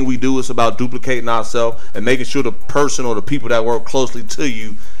anything we do, it's about duplicating ourselves and making sure the person or the people that work closely to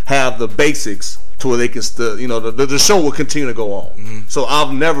you have the basics to where they can still, the show will continue to go on. Mm-hmm. So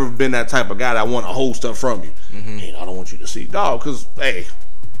I've never been that type of guy that want to hold stuff from you. Mm-hmm. Hey, I don't want you to see, dog, because, hey,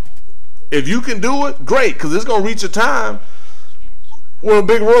 if you can do it, great, because it's going to reach a time where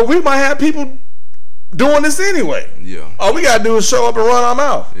Big Roy, we might have people doing this anyway. Yeah. All we gotta do is show up and run our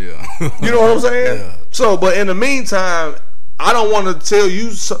mouth. Yeah. You know what I'm saying? Yeah. So, but in the meantime, I don't want to tell you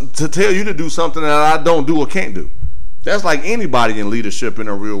to do something that I don't do or can't do. That's like anybody in leadership in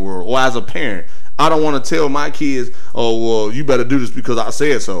the real world, or as a parent. I don't want to tell my kids, oh, well, you better do this because I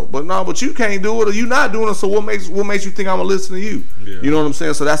said so. But no, but you can't do it, or you not doing it, so what makes you think I'm going to listen to you? Yeah. You know what I'm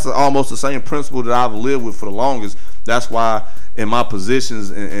saying? So that's almost the same principle that I've lived with for the longest. That's why in my positions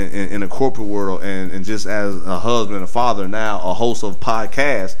in the corporate world and just as a husband and a father, now a host of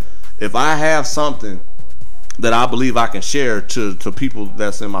podcasts, if I have something that I believe I can share to people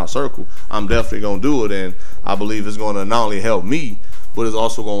that's in my circle, I'm definitely going to do it. And I believe it's going to not only help me, but it's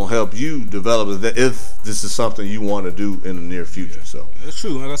also going to help you develop if this is something you want to do in the near future. So it's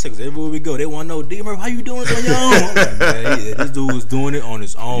true. Like I said, because everywhere we go, they want to know, D-Murph, how you doing this on your own? I'm like, man, this dude was doing it on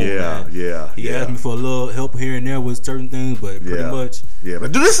his own. Yeah, man. He asked me for a little help here and there with certain things, but pretty much. Yeah,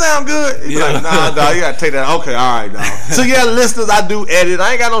 but do this sound good? He's like, nah, dog, you got to take that. Okay, all right, dog. So yeah, listeners, I do edit.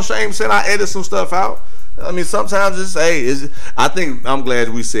 I ain't got no shame saying I edit some stuff out. I mean, sometimes it's, I think I'm glad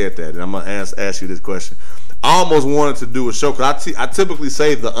we said that, and I'm going to ask you this question. I almost wanted to do a show because I typically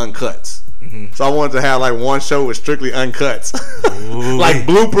save the uncuts. Mm-hmm. So I wanted to have like one show with strictly uncuts. Like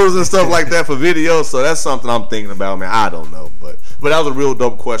bloopers and stuff like that for videos. So that's something I'm thinking about, man. I don't know. But that was a real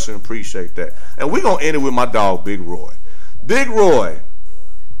dope question. Appreciate that. And we're going to end it with my dog, Big Roy. Big Roy,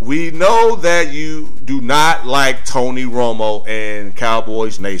 we know that you do not like Tony Romo and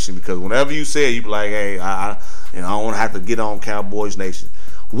Cowboys Nation because whenever you say it, you be like, hey, I don't want to have to get on Cowboys Nation.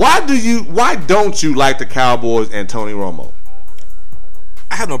 Why don't you like the Cowboys and Tony Romo?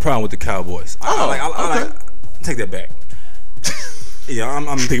 I have no problem with the Cowboys. I take that back. Yeah, I'm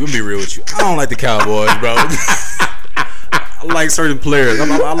gonna be real with you. I don't like the Cowboys, bro. I like certain players. I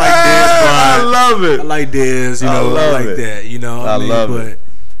like Dez Bryant. I love it. I like Dez. I like that. You know, I love it.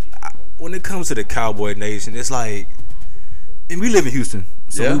 When it comes to the Cowboy Nation, it's like, and we live in Houston.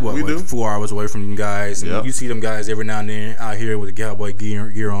 So we do. 4 hours away from them guys. And you see them guys every now and then out here with the cowboy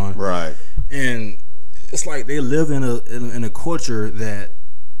gear on. Right. And it's like they live in a culture that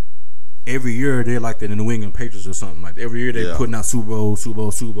every year they're like the New England Patriots or something. Like every year they're putting out Super Bowl.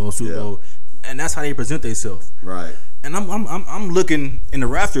 And that's how they present themselves. Right. And I'm looking in the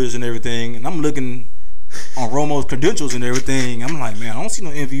rafters and everything, and I'm looking on Romo's credentials and everything. I'm like, man, I don't see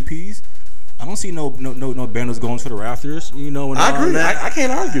no MVPs. I don't see no banners going to the rafters, you know. And I agree. I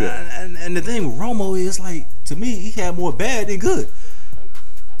can't argue that. And the thing with Romo is, like, to me, he had more bad than good.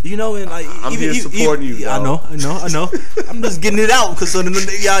 You know, and like I'm here supporting you. I know. I'm just getting it out because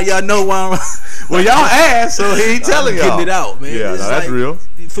y'all know why. Well, y'all asked, so he ain't telling y'all. Getting it out, man. Yeah, that's real.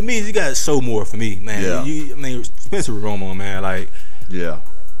 For me, you got to show more. For me, man. Yeah. Spencer Romo, man. Like,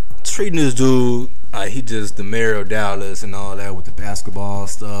 treating this dude. Like he just the mayor of Dallas and all that with the basketball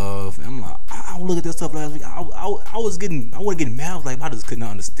stuff. And I'm like, I look at this stuff last week. I wasn't getting mad. I was like, I just could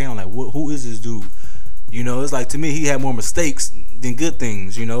not understand. Like, who is this dude? You know, it's like to me, he had more mistakes than good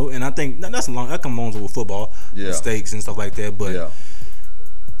things. You know, and I think that comes along with football, mistakes and stuff like that. But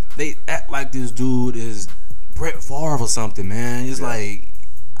they act like this dude is Brett Favre or something, man. It's like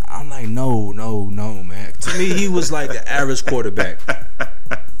I'm like, no, man. To me, he was like the average quarterback.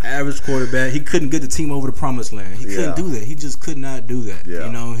 He couldn't get the team over the promised land. He couldn't do that. He just could not do that.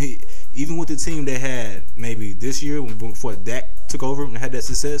 You know, he even with the team they had maybe this year before Dak took over and had that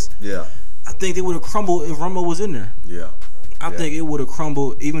success. I think they would have crumbled if Romo was in there. I think it would have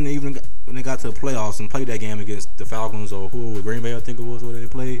crumbled even when they got to the playoffs and played that game against the Falcons or Green Bay. I think it was where they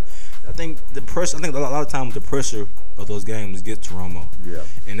played. I think the pressure. I think a lot of times the pressure of those games gets to Romo.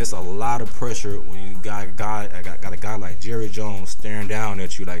 And it's a lot of pressure when you got a guy like Jerry Jones staring down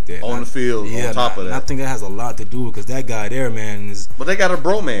at you like that on the field. On top of that, I think that has a lot to do because that guy there, man, is. But they got a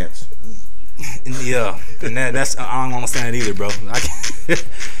bromance. And that's I don't understand it either, bro.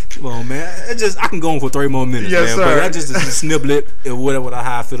 Come on, man. I can go on for 30 more minutes, man. Sir. But that's just a sniblet of whatever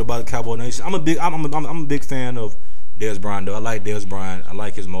how I feel about the Cowboy Nation. I'm a big fan of Dez Bryant, though. I like Dez Bryant. I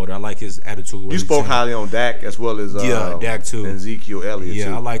like his motor. I like his attitude. You spoke highly on Dak as well as Dak too, and Ezekiel Elliott. Yeah,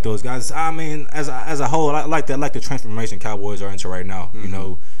 too. I like those guys. I mean, as a whole, I like that. I like the transformation Cowboys are into right now. Mm-hmm. You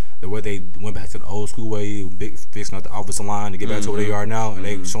know, the way they went back to the old school way, fixing up the offensive line to get back to where they are now, and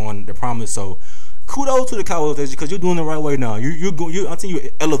they showing the promise. So, kudos to the Cowboys because you're doing the right way now. I think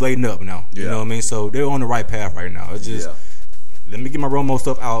you're elevating up now. You know what I mean? So they're on the right path right now. It's just let me get my Romo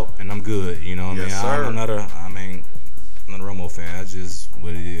stuff out and I'm good. You know what I mean? Sir. I'm not a Romo fan. That's just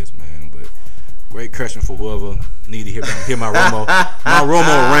what it is, man. But great question for whoever need to hear my Romo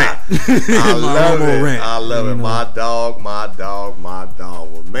rant. I love it. My dog.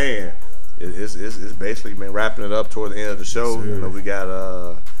 Well, man, it's basically been wrapping it up toward the end of the show. You know, we got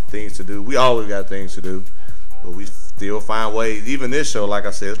things to do. We always got things to do, but we still find ways. Even this show, like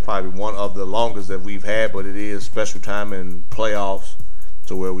I said, it's probably one of the longest that we've had, but it is special time in playoffs,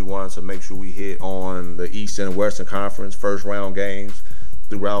 to where we wanted to make sure we hit on the Eastern and Western Conference first round games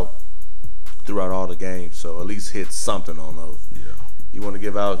throughout all the games. So at least hit something on those. Yeah. You want to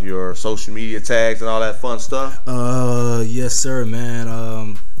give out your social media tags and all that fun stuff? Yes, sir,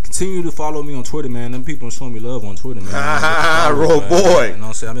 man. Continue to follow me on Twitter, man. Them people are showing me love on Twitter, man. Roll boy. You know what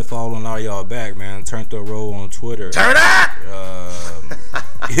I'm saying? I've been following all y'all back, man. Turn to a roll on Twitter. Turn up!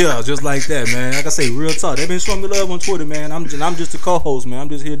 Yeah, just like that, man. Like I say, real talk. They've been showing me love on Twitter, man. I'm just a co-host, man. I'm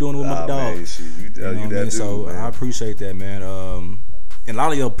just here doing it with my dog. Man, you know what I mean? So man. I appreciate that, man. And a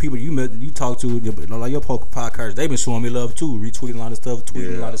lot of your people you talk to, a lot of your podcasters, they've been showing me love too, retweeting a lot of stuff,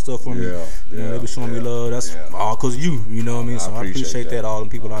 tweeting a lot of stuff from me. You know, they've been showing me love. That's all because of you. You know what I mean? So I appreciate that. All them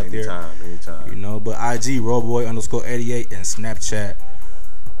people out there. Anytime. You know, but IG Royboy_88 and Snapchat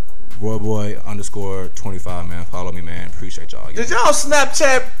Royboy_25, man. Follow me, man. Appreciate y'all. Did y'all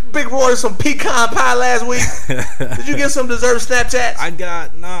Snapchat Big Roy some pecan pie last week? Did you get some deserved Snapchats? I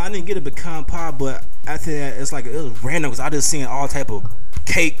didn't get a pecan pie, but after that, it was random because I just seen all type of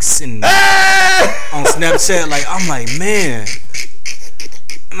cakes and on Snapchat. Like I'm like, man.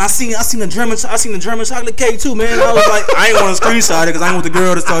 And I seen the German chocolate cake too, man. I was like, I ain't want to screenshot it because I ain't want the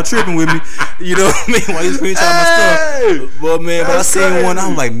girl to start tripping with me. You know what I mean? While you screenshot my stuff. But man, I seen one.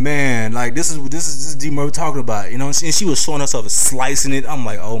 I'm like, man, like this is D Murphy talking about. You know, and she was showing herself slicing it. I'm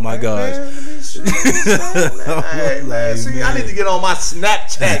like, oh my gosh. Man, see, I need to get on my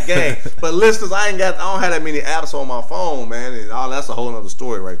Snapchat game. But listeners, I don't have that many apps on my phone, man. And that's a whole other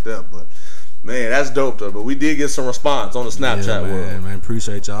story right there. But man, that's dope though. But we did get some response on the Snapchat world. Man,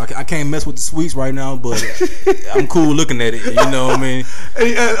 appreciate y'all. I can't mess with the sweets right now, but I'm cool looking at it. You know what I mean?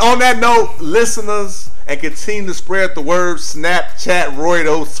 And on that note, listeners, and continue to spread the word Snapchat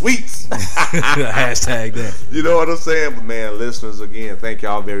Roydo Sweets. Hashtag that. You know what I'm saying? But man, listeners, again, thank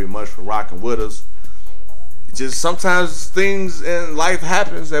y'all very much for rocking with us. Just sometimes things in life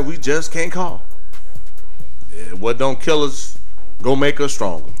happens that we just can't call. What don't kill us, go make us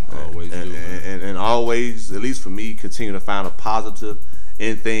stronger. Always and always, at least for me, continue to find a positive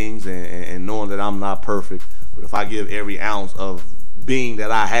in things and knowing that I'm not perfect. But if I give every ounce of being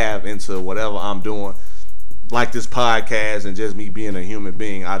that I have into whatever I'm doing, like this podcast and just me being a human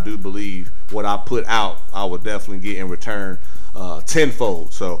being, I do believe what I put out, I will definitely get in return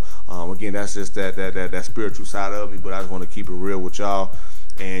tenfold. So again, that's just that spiritual side of me. But I just want to keep it real with y'all.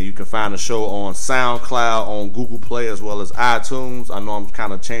 And you can find the show on SoundCloud, on Google Play, as well as iTunes. I know I'm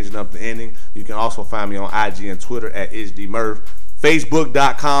kind of changing up the ending. You can also find me on IG and Twitter at ItsDMurph.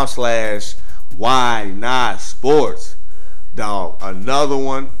 Facebook.com/Why Not Sports. Dog, another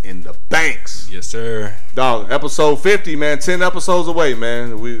one in the banks. Yes, sir. Dog, episode 50, man. 10 episodes away,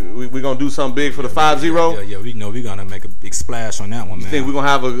 man. We gonna do something big for the 5-0. Yeah. We know we gonna make a big splash on that one, man. We think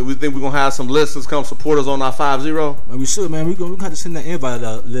we're gonna have some listeners come support us on our 5-0. Man, we should, man. We gonna have to send that invite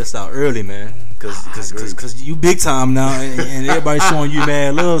list out early, man. Cause you big time now, and everybody's showing you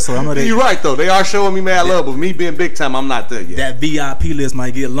mad love. So I know that you're right though. They are showing me mad love, but me being big time, I'm not there yet. That VIP list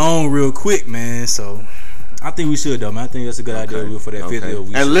might get long real quick, man. So I think we should though, man. I think that's a good idea for that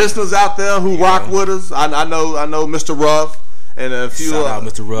 50. And listeners out there who rock with us, I know Mr. Ruff and a few. Shout out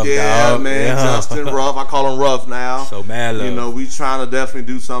Mr. Ruff, dog. Man, Justin Ruff. I call him Ruff now. So mad love. You know, we trying to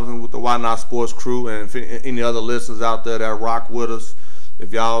definitely do something with the Why Not Sports crew, and if any other listeners out there that rock with us,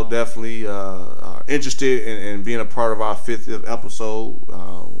 if y'all definitely are interested in being a part of our 50th episode,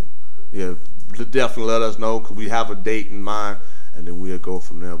 definitely let us know because we have a date in mind. And then we'll go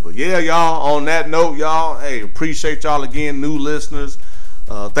from there. But yeah, y'all, on that note, y'all, hey, appreciate y'all again, new listeners.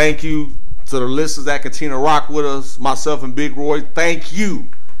 Thank you to the listeners that continue to rock with us, myself and Big Roy. Thank you.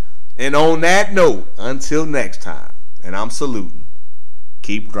 And on that note, until next time, and I'm saluting,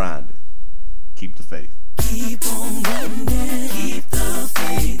 keep grinding, keep the faith. Keep on running, keep the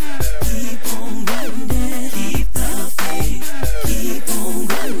faith.